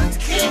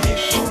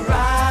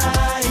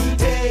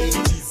Friday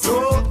it's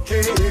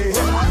okay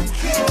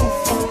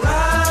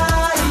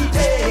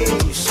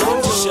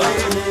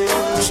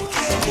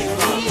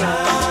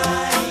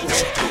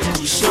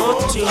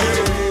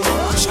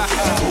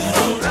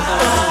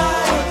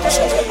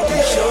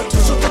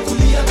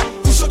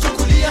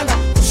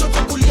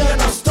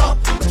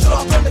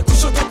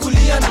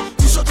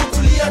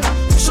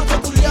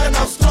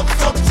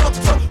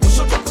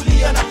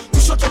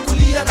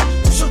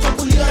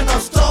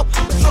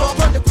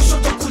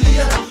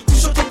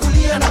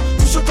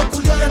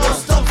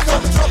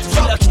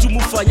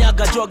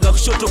joga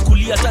kushoto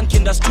kulia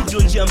tankienda studio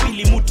njia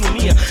mbili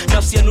mutumia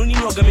nafsi ya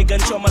nunini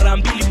wagameganishwa mara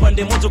mbili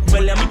pande moja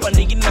kubelea mipande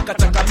nyingine na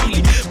kata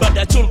kamili baada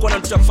ya John kwa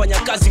nataka kufanya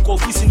kazi kwa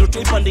ofisi ndio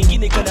toi pande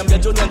nyingine ikaniambia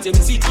John anze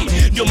muziki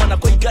ndio maana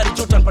kwa gari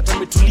Jota nipata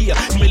nimetulia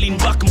nimelin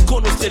back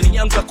mkono steering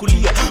yangu ya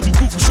kulia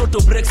mguu kushoto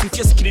brakes in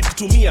case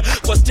kinitutumia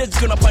kwa stage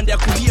kuna pande ya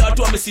kulia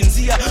watu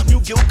wamesinzia mimi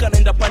ugeuka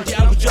naenda pande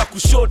yangu juu ya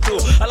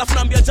kushoto alafu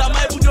naambia jamaa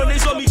hebu nione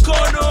hizo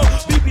mikono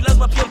bibi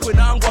lazima pia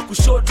mkono wangu wa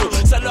kushoto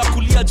sala ya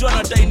kulia John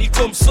anadai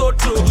niko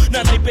msoto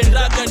na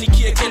naipendaga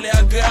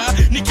nikiekeleaga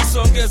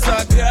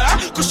nikisongezaga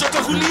kushoto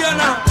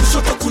kuliana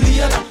kushoto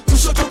kuliana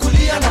kushoto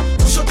kuliana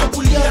kushoto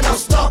kuliana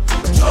stop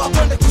drop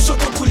and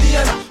kushoto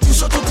kuliana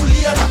kushoto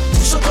kuliana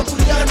kushoto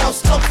kuliana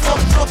stop stop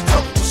stop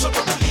stop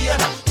kushoto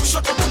kuliana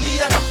kushoto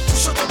kuliana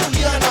kushoto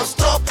kuliana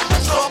stop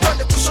drop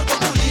and kushoto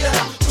kuliana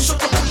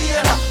kushoto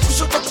kuliana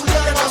kushoto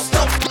kuliana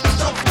stop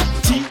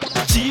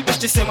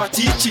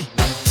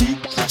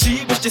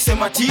beste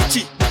sema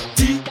tichi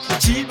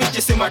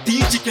beste sema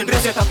tichi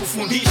Kendrezi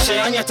atakufundisha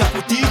yani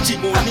atakutichi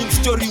morning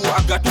story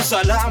waga tu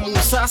salamu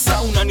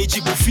sasa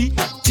unanijibu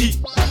fiti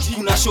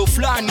kuna show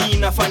flani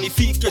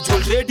inafanifike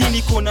already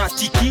niko na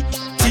tiki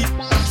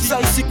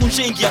sai siku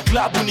njengi ya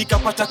klabu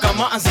nikapata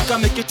kamanzi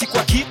kameketi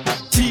kwa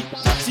kiti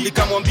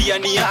nikamwambia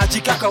ni aje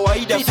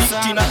kawaida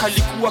 50 na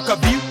kalikuwa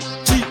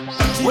kabiuti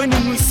weni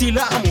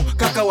muislamu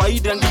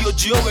kawaida ndiyo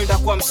jio wenda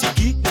kwa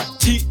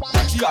msikiti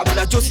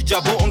kabla josi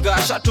jabonga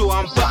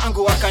shatoa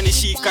mpango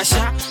akanishika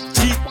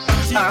shati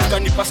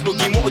akanipa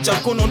snogi moja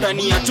mkono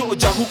ndani ya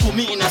toja huku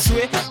mimi na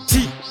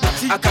sweti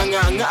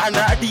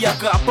akang'ang'ana hadi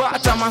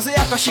akapata manze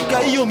akashika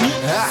hiyo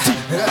miti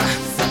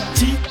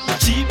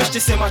beste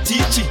sema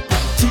tichi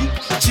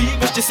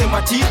beste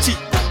sema tichi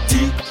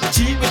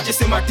beste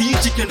sema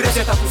tichi Kendrezi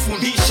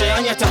atakufundisha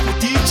yani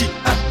atakutichi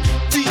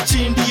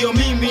tichi ndiyo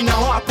mimi na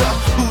wapa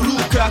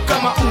buruka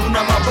kama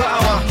una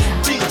mabawa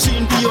tichi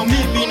ndiyo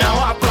mimi na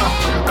wapa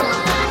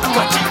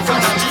katika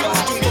njia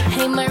stumi.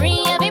 Hey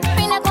Maria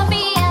vipi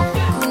nakwambia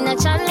kuna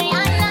Charlie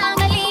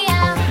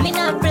anaangalia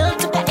mina brill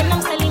tukaenda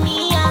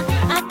msalimia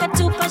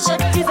akatupa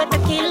shoti za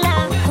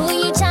tequila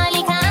huyu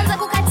Charlie kaanza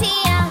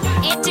kukatia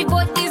eti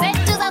body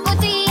zetu za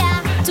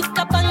kutia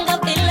tukapanga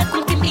vile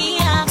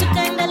kumkimbia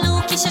tukaenda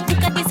lukisha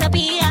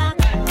tukadisapia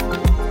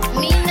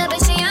mina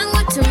beshi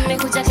yangu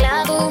tumekuja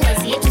klabu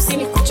mazi yetu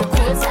sini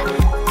kuchokoza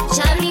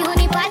Charlie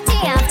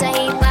hunipati after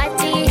hii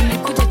party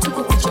nimekuja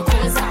tuku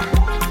kuchokoza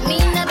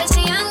mina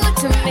beshi yangu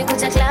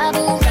tumekuja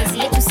klabu kazi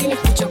yetu sini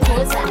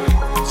kuchokoza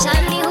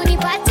Charlie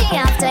hunipati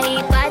after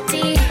hii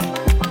party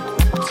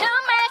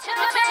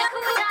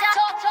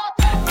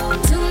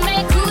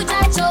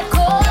tumekuja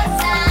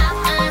chokoza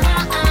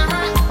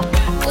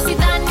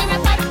usidhani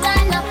nimepata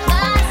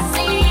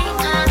nafasi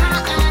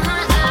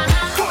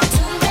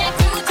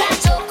tumekuja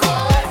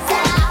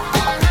chokoza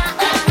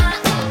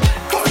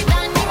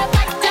usidhani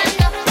nimepata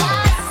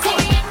nafasi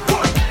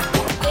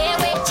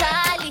wewe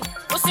Charlie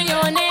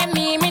usione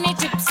mimi ni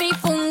tipsy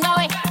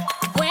fungawe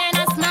when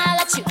I smile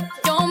at you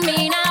don't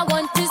mean I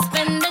want to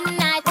spend the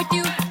night with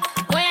you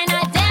when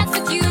I dance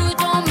with you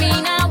don't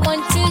mean I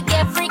want to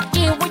get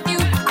freaky with you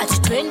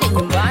atutwende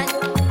nyumbani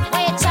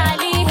wewe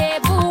Charlie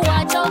hebu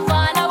wacha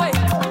ufana we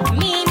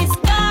mimi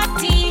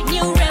skati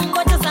ni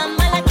urembo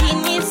tazama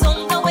lakini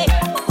songa we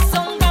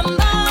songa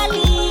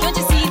mbali don't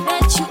you see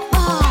that you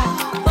are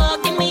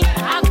bugging me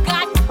I've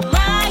got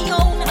my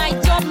own and I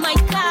drove my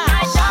car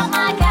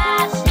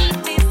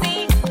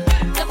ETC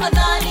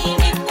tafadhali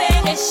nipe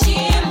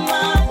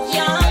heshima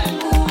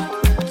yangu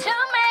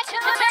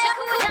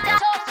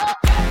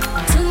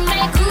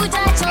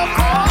tumekuja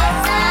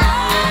chokoza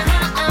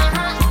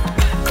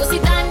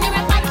usidhani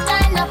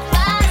nimepata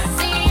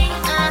nafasi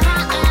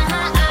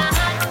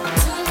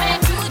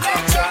tumekuja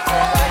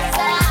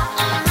chokoza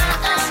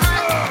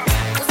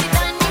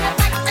usidhani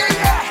nimepata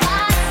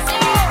nafasi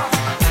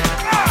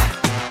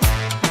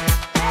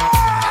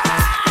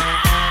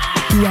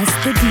West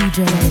the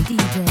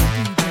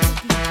DJ.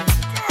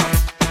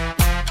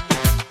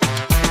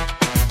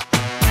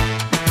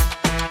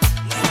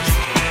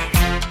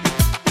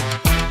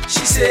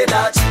 She said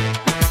that.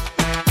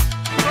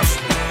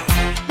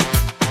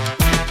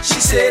 She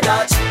said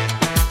that.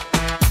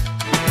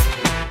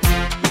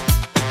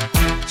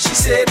 She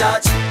said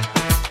that.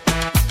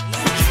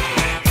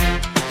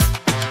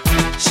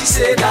 She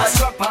said that.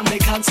 Drop on me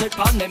concert,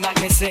 on me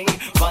make me sing.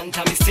 One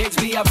time me stage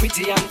be a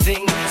pretty young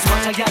thing.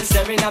 Spot a girl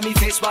staring at me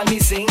face while me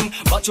sing.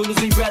 But you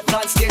lose me breath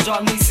on stage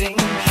while me sing.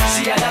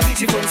 She had a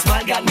beautiful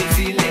smile, got me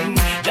feeling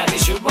that me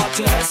should walk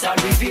to her, start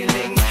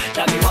revealing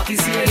that me want to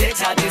see her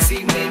later this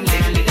evening.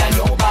 Little did I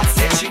know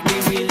backstage she'd be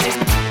willing.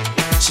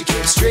 She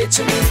came straight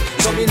to me,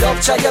 told me love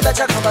child, you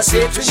better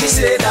conversate with me. She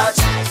said that.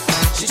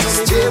 She told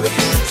me bear with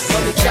me,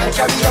 but me can't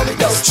carry on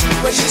without you.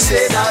 When she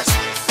said that.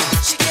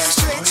 She came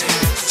straight to me,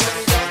 told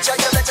me love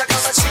child, you better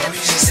conversate with me.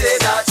 She said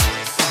that.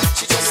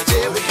 She told me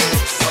bear with me,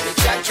 but me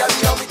can't carry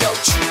on without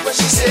you. When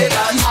she said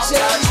that.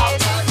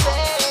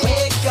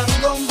 Weka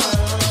ngoma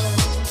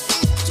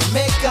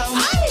Jamaica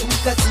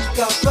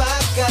katika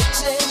paka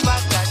chemba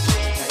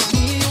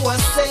Kani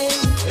wase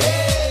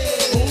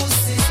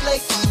Usis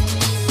like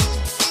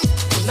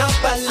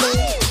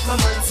Unapale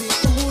Mamanzi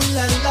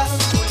ulala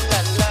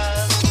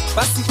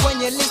Basi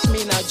kwenye list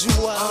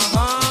minajua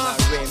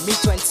Remy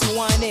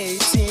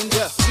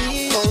 2118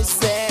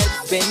 Jose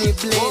Benny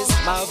Blaze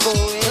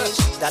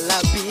Mavoish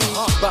Dalabi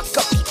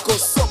Baka Pico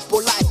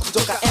Sopo like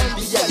kutoka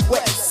NBA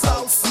West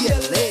South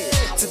CLA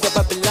to the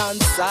Babylon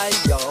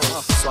side yo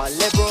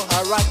Swalebro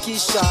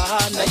harakisha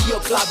na hiyo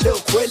club leo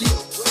kweli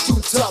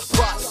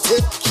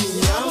tutapate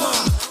kinyama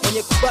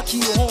mwenye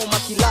kubaki home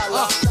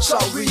akilala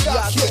shauri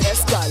yake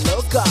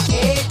eskaloka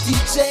hey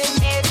DJ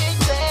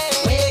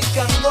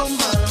weka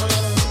ngoma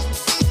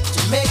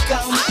tumeka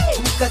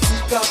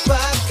katika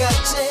paka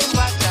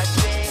chemba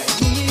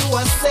kani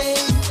wase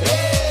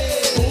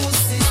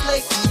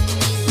usisleki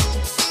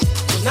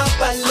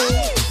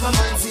unapale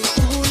mamanzi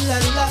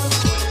ulala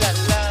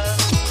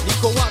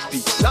niko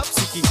wapi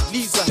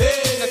lapsikiliza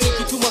na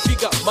tukituma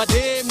figa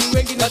mademu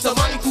wengi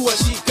natamani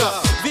kuwashika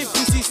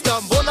vipi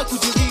sister mbona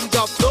kujibu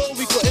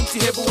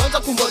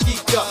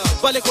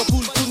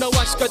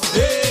washikaji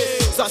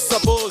hey. Sasa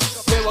boss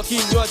pewa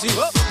kinywaji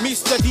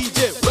Mr. DJ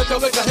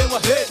weka hewa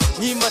hey.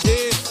 Ni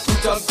made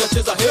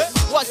mtacheza hey.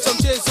 Wacha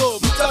mchezo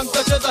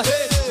mtacheza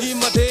hey. Ni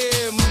made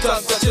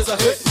mtacheza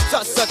hey.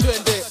 Sasa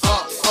twende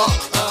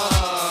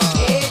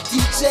Hey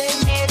DJ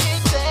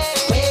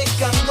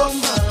weka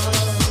ngoma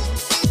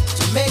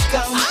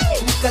tumeka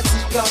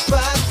mkatika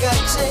paka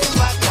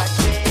chema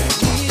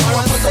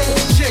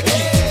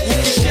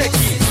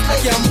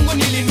ya Mungu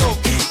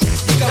nilinoki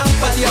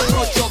nikampatia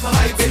approach of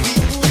hi baby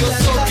you're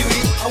so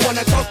beauty I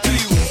wanna talk to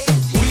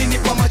you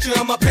ulinipa macho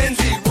ya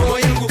mapenzi roho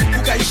yangu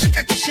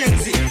ukaishika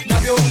kishenzi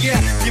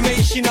navyoongea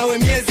nimeishi nawe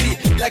miezi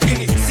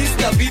lakini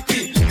sister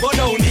vipi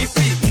mbona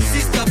unipi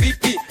sister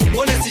vipi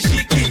mbona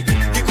sishiki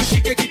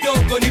nikushike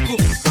kidogo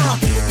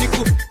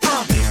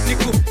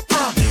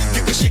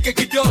nikushike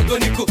kidogo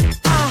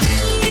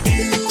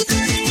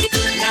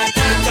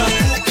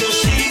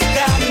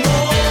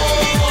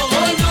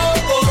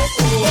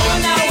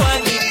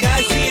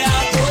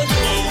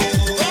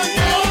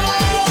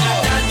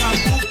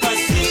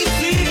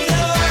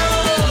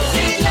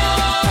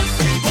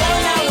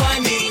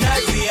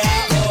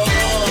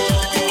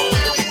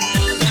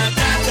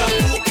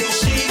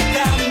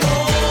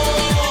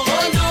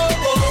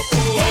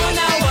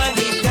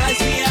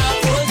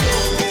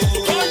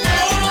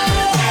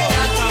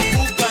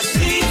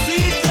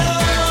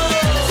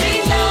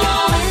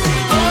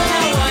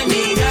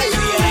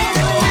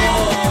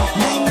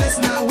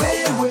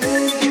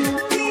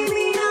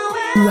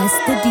West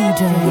the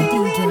DJ.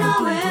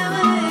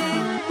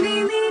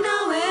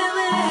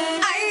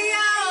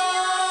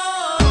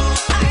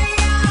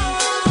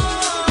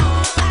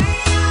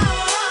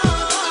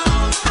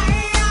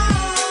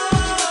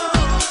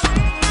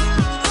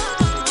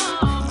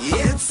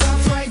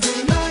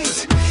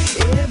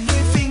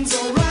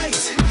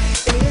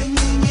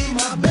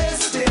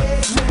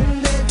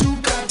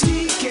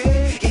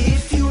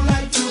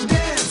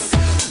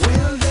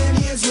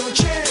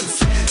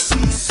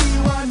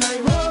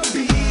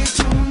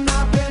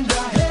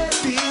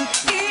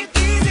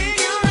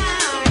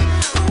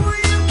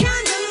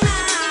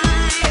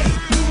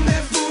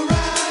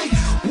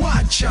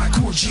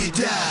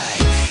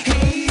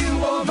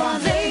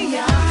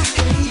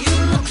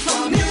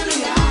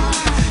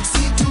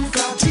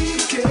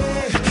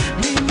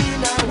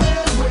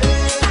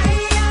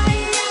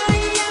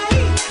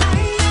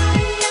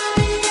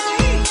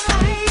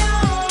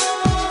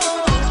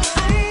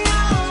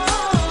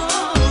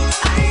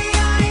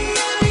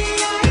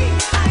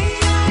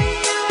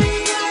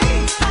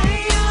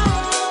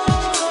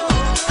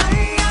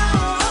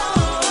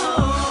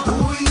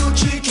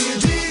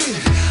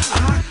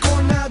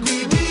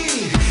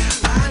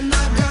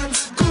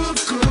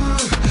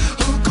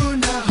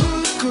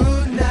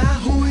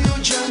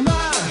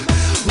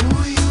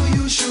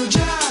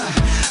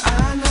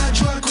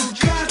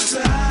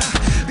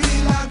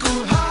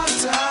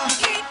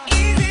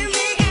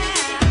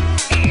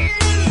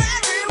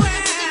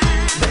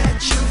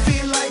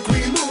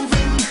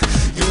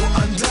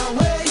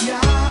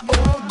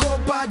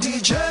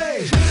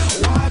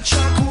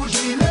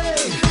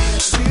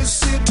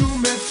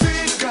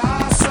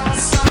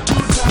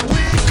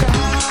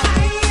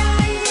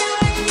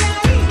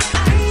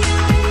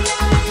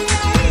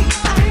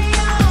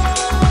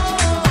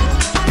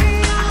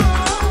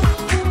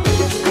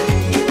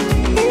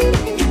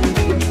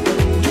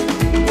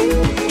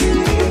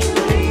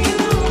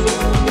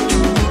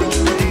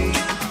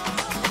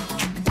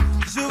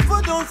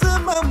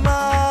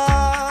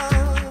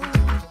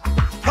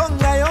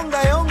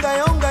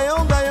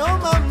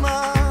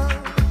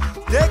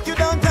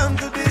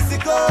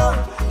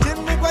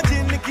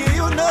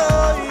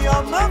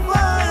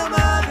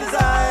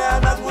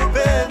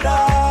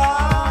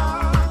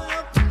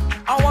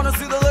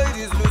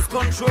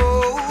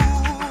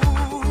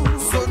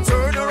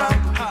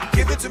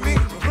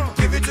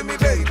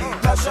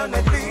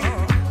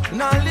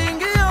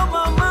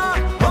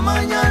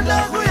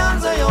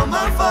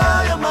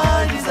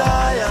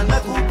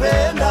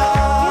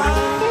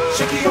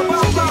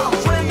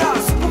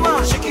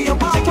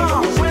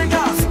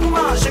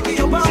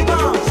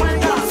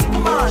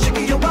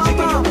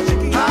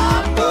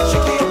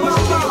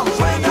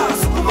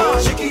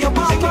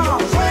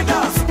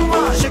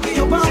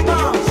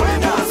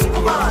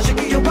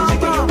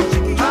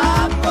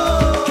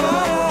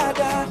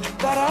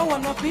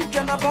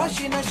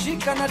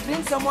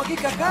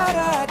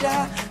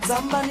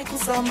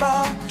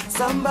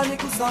 Samba ni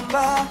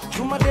kusamba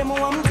Jumademo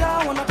wa mtaa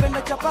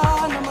wanapenda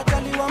chapa na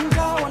matali wa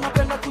mtaa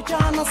wanapenda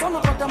kuchana so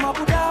napata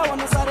mabuda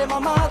wanasare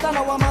mamadha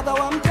na wamadha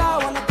wa mtaa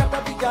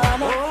wanakata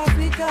vijana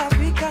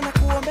Afrika na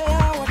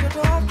kuombea watoto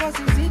wako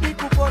zizidi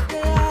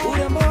kupotea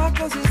urembo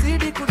wako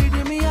zizidi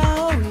kudidimia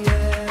oh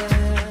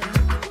yeah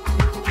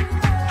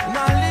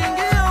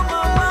Nalingia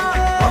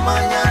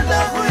mama nyanda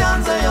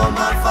kuyanza yo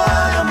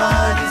mafaya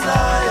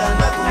madisaya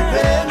na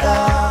kupenda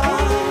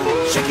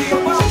Shake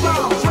your bum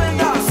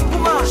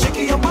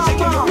Shake your bum,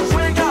 shake your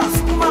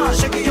bum,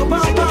 shake your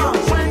bum,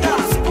 shake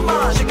your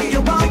bum, shake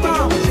your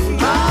bum,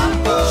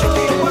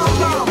 shake your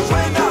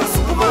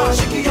bum,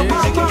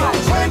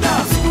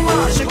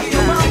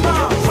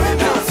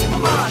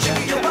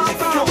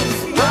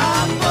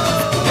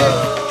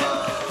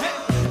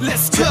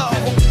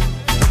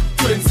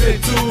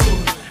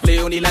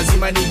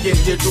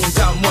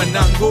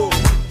 mwanangu,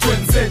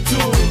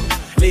 twenzetu.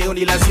 Leo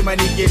ni lazima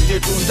nigete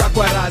tunda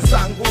kwa raha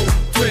zangu,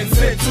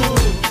 twenzetu.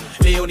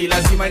 Leo ni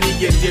lazima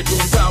nigete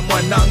tunda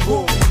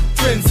mwanangu,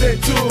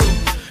 twenzetu.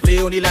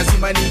 Leo ni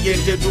lazima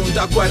nigete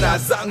tunda kwa raha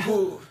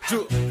zangu,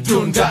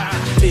 tunda.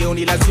 Leo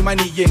ni lazima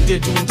nigete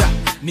tunda,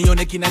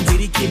 nione kina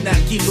Nziri kina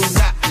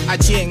Kilunga,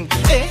 Acheng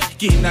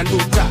kina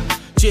Nduta.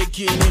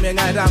 Cheki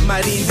nimeng'ara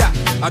marinda,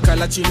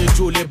 akala chini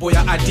tule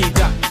boya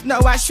adida. Na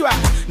washwa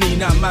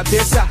nina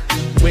mapesa,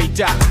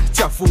 waiter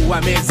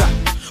chafua meza.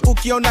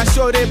 Ukiona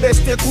shore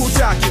beste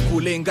kuta,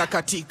 kikulenga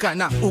katika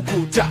na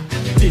ukuta.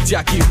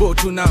 Dija kibo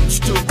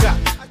tunamshtuka,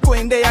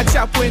 kwende ya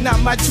chapwe na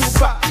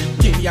machupa.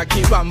 Kini ya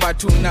kibamba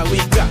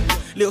tunawika,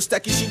 leo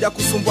staki shida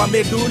kusumbua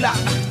medula.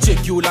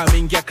 Cheki ula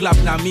mingia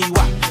club na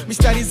miwa,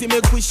 mistari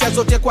zimekwisha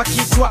zote kwa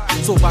kichwa.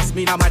 So bas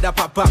mina mada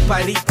papa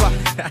paripa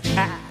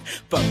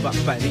papa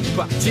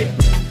paripa, je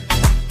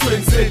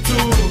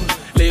twenzetu.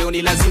 Leo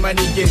ni lazima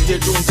nigete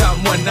tunda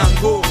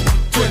mwanangu,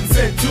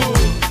 twenzetu.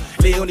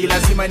 Leo ni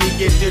lazima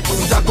nigete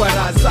tunda kwa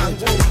raha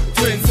zangu,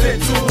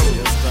 twenzetu.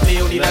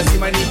 Leo ni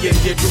lazima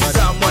nigete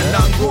tunda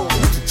mwanangu,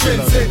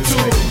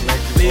 twenzetu.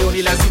 Leo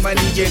ni lazima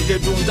nigete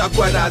tunda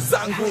kwa raha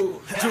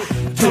zangu,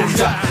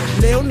 tunda.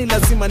 Leo ni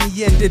lazima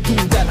niende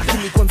dunda,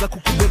 lakini kwanza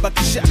kukubeba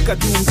kisha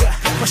kadunga.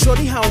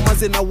 Mashori hao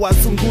maze na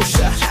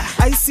wazungusha,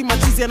 aisi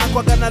machizi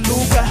anakwaga na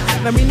lugha.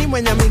 Na mini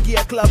mwenye mingi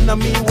ya club na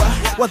miwa,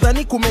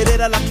 wadhani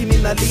kumerera lakini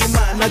nalima.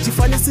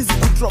 Najifanya sizi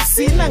kudrop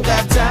sina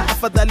ngata,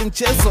 afadhali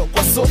mchezo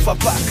kwa sofa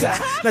paka.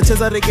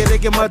 Nacheza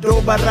regerege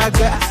madoba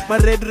raga, ma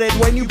red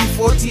when you be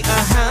 40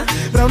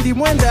 Raundi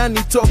mwenda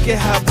nitoke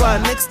hapa,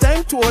 next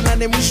time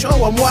tuonane mwisho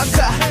wa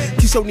mwaka.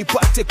 Kisha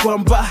unipate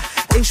kwamba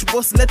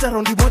boss leta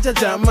raundi moja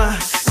jama,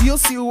 hiyo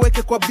si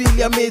uweke kwa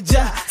bili ya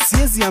meja.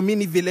 Siezi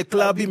amini vile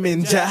club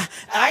imenja.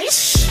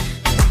 Aish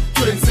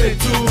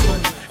twenzetu.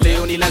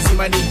 Leo ni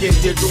lazima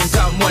nigete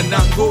tunda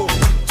mwanangu,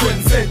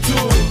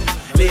 twenzetu.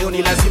 Leo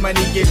ni lazima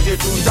nigete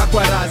tunda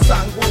kwa raha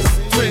zangu,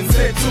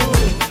 twenzetu.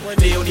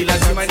 Leo ni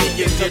lazima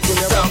nigete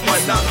tunda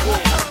mwanangu,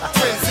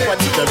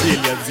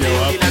 twenzetu.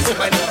 Leo ni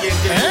lazima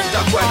nigete tunda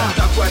kwa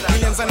raha.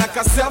 Nilianza na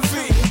ka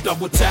selfie,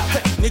 double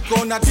tap.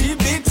 Niko na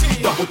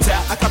TBT, double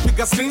tap.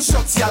 Akapiga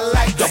screenshots ya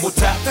like, double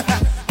tap.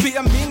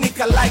 Pia mimi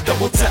nika like,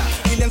 double tap.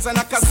 Nilianza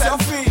na ka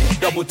selfie,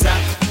 double tap.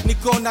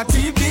 Niko na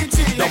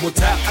TBT, double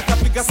tap.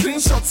 Akapiga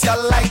screenshots ya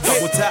like,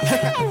 double tap.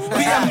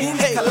 Pia mimi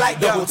nika like,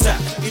 double tap.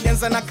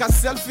 Nilianza na ka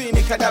selfie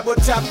nika double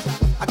tap.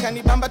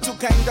 Akanibamba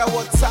tukaenda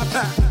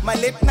WhatsApp, my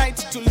late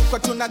night tulikuwa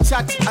tuna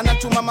chat.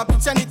 Anatuma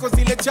mapicha niko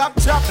zile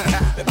chap chap.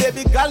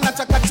 Baby girl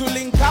nataka tu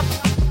link up.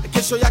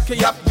 Kesho yake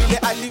yap vile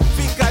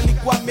alifika,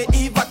 alikuwa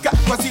ameiva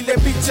kwa zile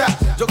picha.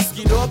 Jokes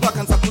kidogo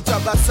akaanza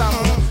kutabasamu,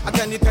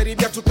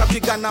 akanikaribia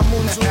tukapiga na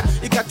munju.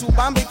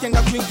 Ikatubamba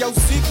ikienda kuingia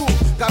usiku,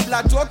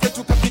 kabla toke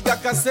tukapiga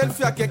ka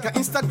selfie akeka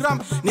Instagram.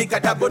 Nika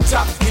double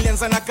tap,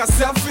 nilianza na ka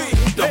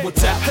selfie, double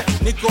tap.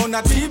 Niko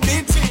na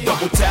TBT,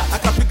 double tap.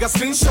 Akapiga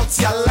screenshots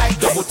ya like,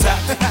 double tap.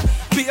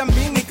 Pia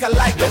mimi nika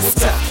like, double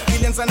tap.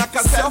 Nilianza na ka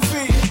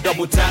selfie,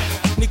 double tap.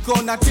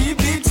 Niko na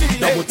TBT,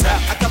 double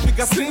tap.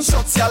 Akapiga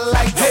screenshots ya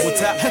like, double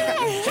tap.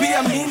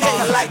 Pia mimi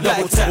nika like,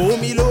 double tap. Oh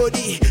me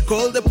lodi,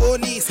 call the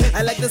police.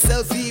 I like the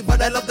selfie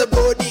but I love the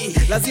body.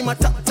 Lazima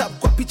tap tap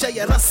kwa picha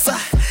ya rasa,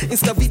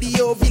 Insta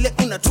video vile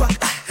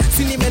unatwak.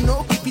 Si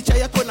nimenoki picha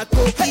yako na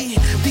koki,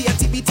 pia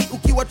TBT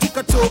ukiwa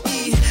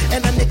tukatoi.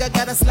 And a nigga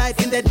gotta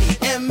slide in the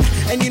DM,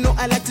 and you know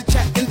I like to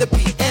chat in the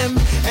PM.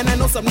 And I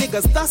know some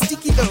niggas thirsty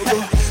kidogo.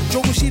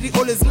 Joe Bushiri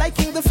always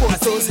liking the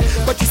photos,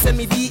 but you send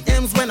me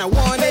DMs when I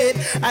want it.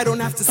 I don't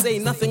have to say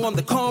nothing on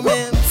the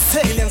comments.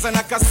 Nilianza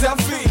na ka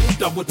selfie,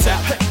 double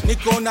tap.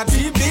 Niko na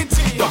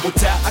TBT, double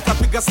tap.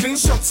 Akapiga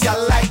screenshots ya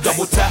like,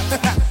 double tap.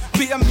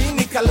 Pia mimi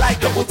nika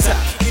like, double tap.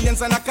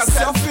 Nilianza na ka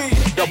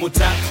selfie, double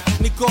tap.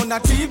 Niko na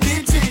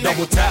TBT,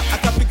 double tap.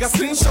 Akapiga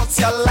screenshots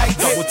ya like,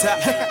 double tap.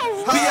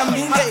 Pia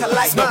mimi nika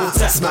like, double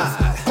tap.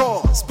 Smile,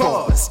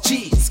 pause,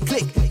 cheese,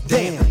 click.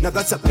 Damn, now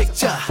that's a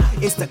picture.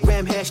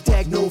 Instagram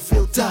hashtag no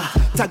filter.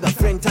 Tag a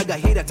friend, tag a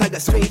hater, tag a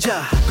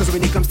stranger. Cause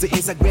when it comes to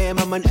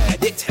Instagram, I'm an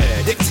addict.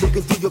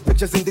 Looking through your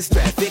pictures in this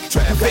traffic. You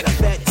got a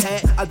fat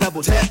hat, I'll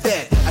double tap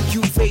that. A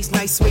cute face,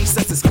 nice waist,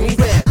 that's a screen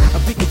grab. A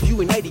pic of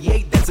you in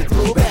 98, that's a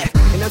throwback.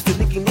 And I'm still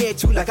looking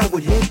at you like I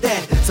would hit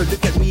that. So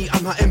look at me,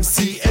 I'm a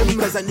MCM.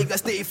 Cause a nigga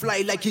stay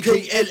fly like he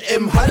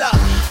KLM. Holla!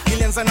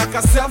 Nilianza na ka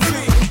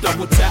selfie,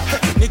 double tap.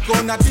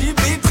 Niko na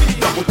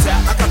TBT, double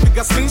tap.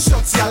 Akapiga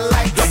screenshots ya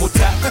like, double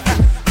tap.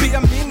 Pia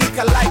mimi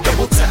nika like,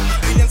 double tap.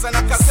 Nilianza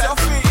na ka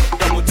selfie,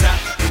 double tap.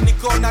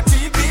 Niko na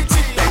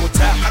TBT, double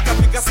tap.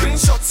 Akapiga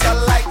screenshots ya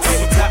like,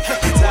 double tap.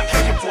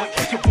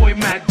 It's your boy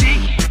Matt D.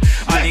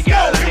 On the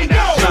gal and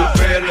down, so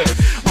fearless.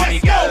 On the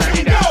gal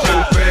and down,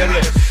 so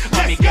fearless.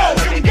 On the gal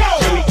and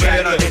down, so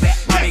fearless.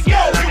 On the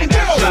gal and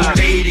down, so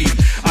lady.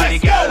 On the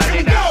gal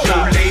and down, so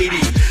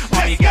lady.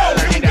 On the gal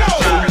and down,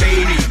 so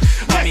lady.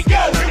 On the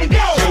gal and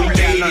down, so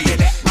lady.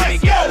 On the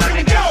gal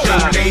and down, so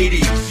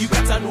lady. You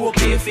got to know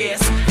your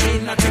face,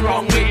 ain't nothing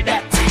wrong with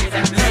that.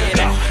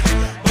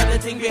 But the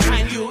thing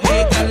behind you,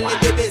 hey girl,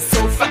 it is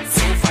so fat,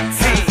 so fat,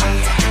 so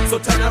fat. So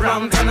turn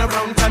around,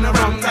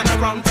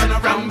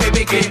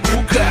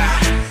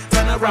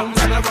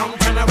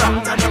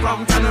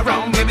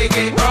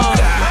 Baby,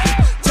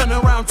 Turn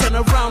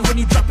around, when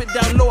you drop it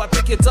down low, I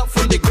pick it up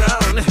from the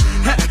ground.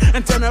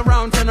 And turn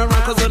around,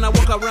 cause when I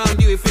walk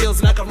around you, it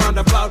feels like a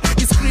roundabout.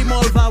 You scream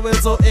all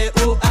vowels, oh, eh,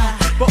 oh,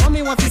 ah. But all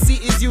me want to see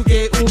is you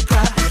gay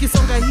uka.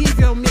 Kisonga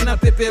hivyo, mina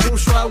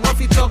peperushwa. Want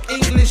to talk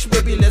English,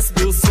 baby, let's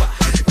do swa.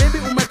 Baby,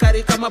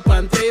 umekari kama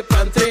pante.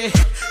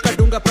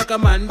 Kadunga paka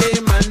mande.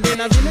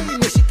 Na vile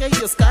nimeshika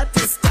hiyo skati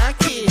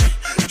staki.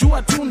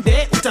 Jua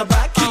tunde,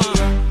 utabaki.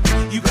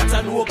 You got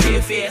an okay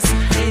face,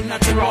 ain't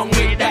nothing wrong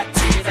with that.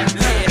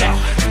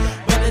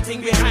 But the thing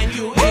behind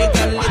you, hey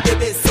girl, it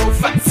be so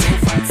fat.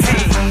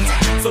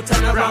 So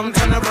turn around,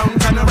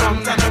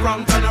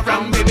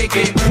 baby,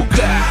 get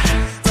hookah.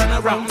 Turn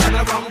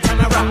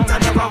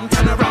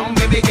around,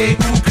 baby, get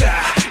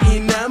hookah.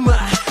 Inama,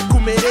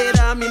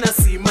 kumerera, mina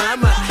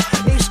simama.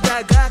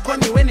 Ishtaga,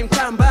 kwani weni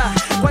mkamba.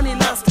 Kwani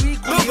last week,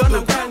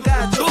 uliona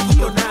mkanga.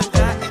 Jokio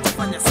nanga,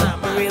 itafanya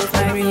sama. Real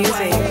time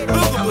music.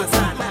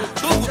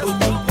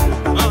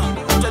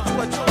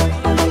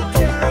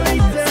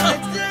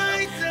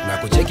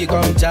 Kucheki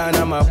kwa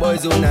mchana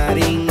maboys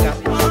unaringa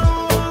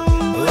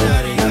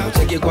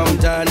kucheki kwa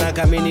mchana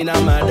kamini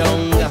na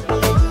madonga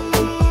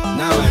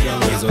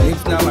hizo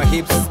lips na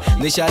mahips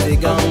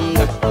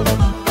nishazigonga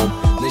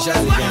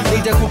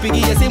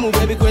nitakupigia simu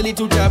baby kweli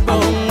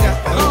tutabonga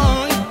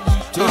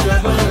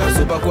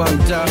super kwa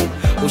mtaa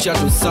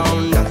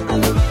ushatusonda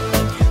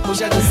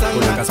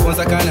kuna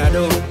kasponsa Canada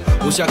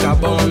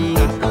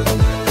ushakabonda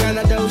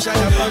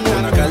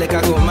kuna kale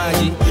kako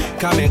maji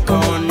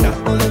kamekonda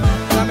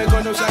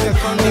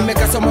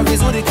nimekasoma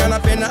vizuri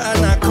kanapena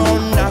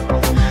anaconda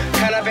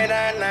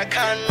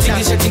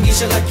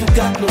tingisha like you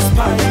got no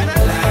spine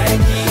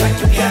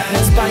like you got no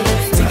spine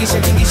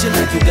tingisha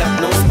like you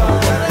got no spine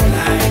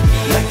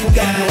like you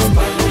got no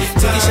spine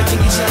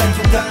tingisha like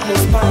you got no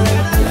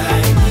spine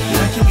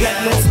like you got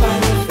no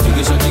spine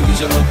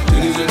tingisha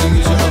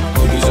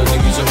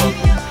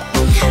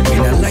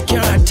I like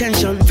your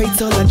attention,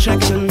 fatal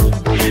attraction.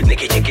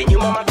 Nigga checking you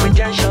mama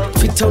credential.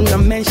 Fit on a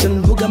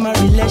mention, who got my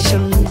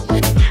relation?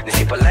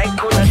 Nisipa like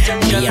cool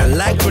attention. Yeah, I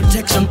like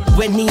protection,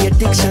 when need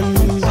addiction.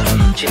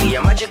 Chini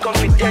ya maji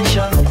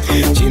confidential.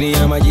 Chini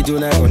ya maji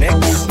tuna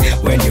connect.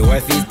 When your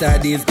wife is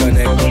start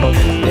disconnect.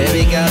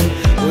 Baby girl,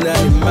 una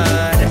ni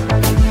mad.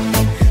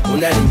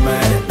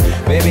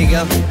 Baby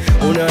girl,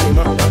 una ni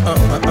mad.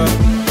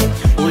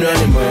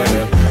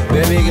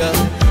 Baby girl,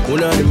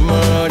 una ni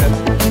mad.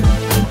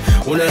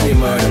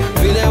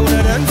 Vile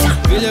una dance,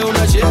 vile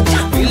una shake,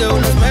 vile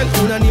una smile,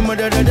 una ni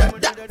mada da.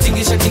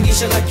 Tingisha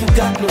like you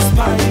got no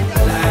spine,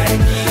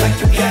 like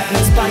you got no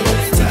spine.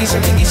 Tingisha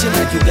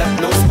like you got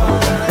no spine,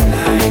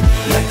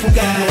 like you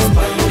got no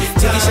spine.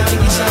 Tingisha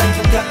like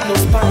you got no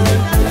spine,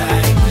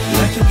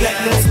 like you got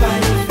no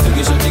spine.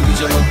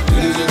 Tingisha.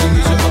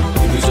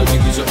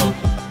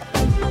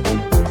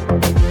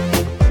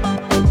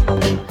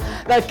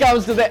 That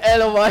comes to the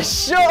end of our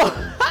show.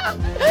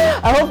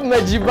 I hope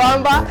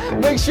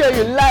mmejibamba. Make sure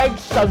you like,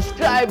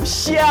 subscribe,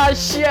 share.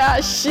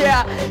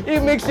 Hii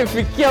mix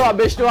ifikie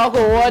mabeshte wako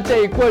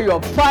wote ikuwe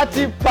your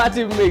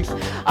party mix.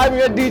 I'm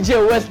your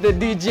DJ West the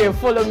DJ.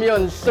 Follow me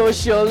on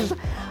socials.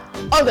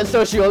 On the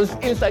socials,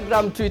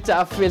 Instagram, Twitter,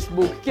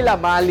 Facebook, kila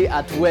mahali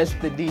at West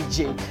the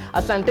DJ.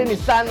 Asanteni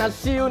sana.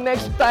 See you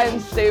next time,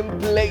 same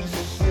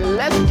place.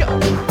 Let's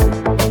go.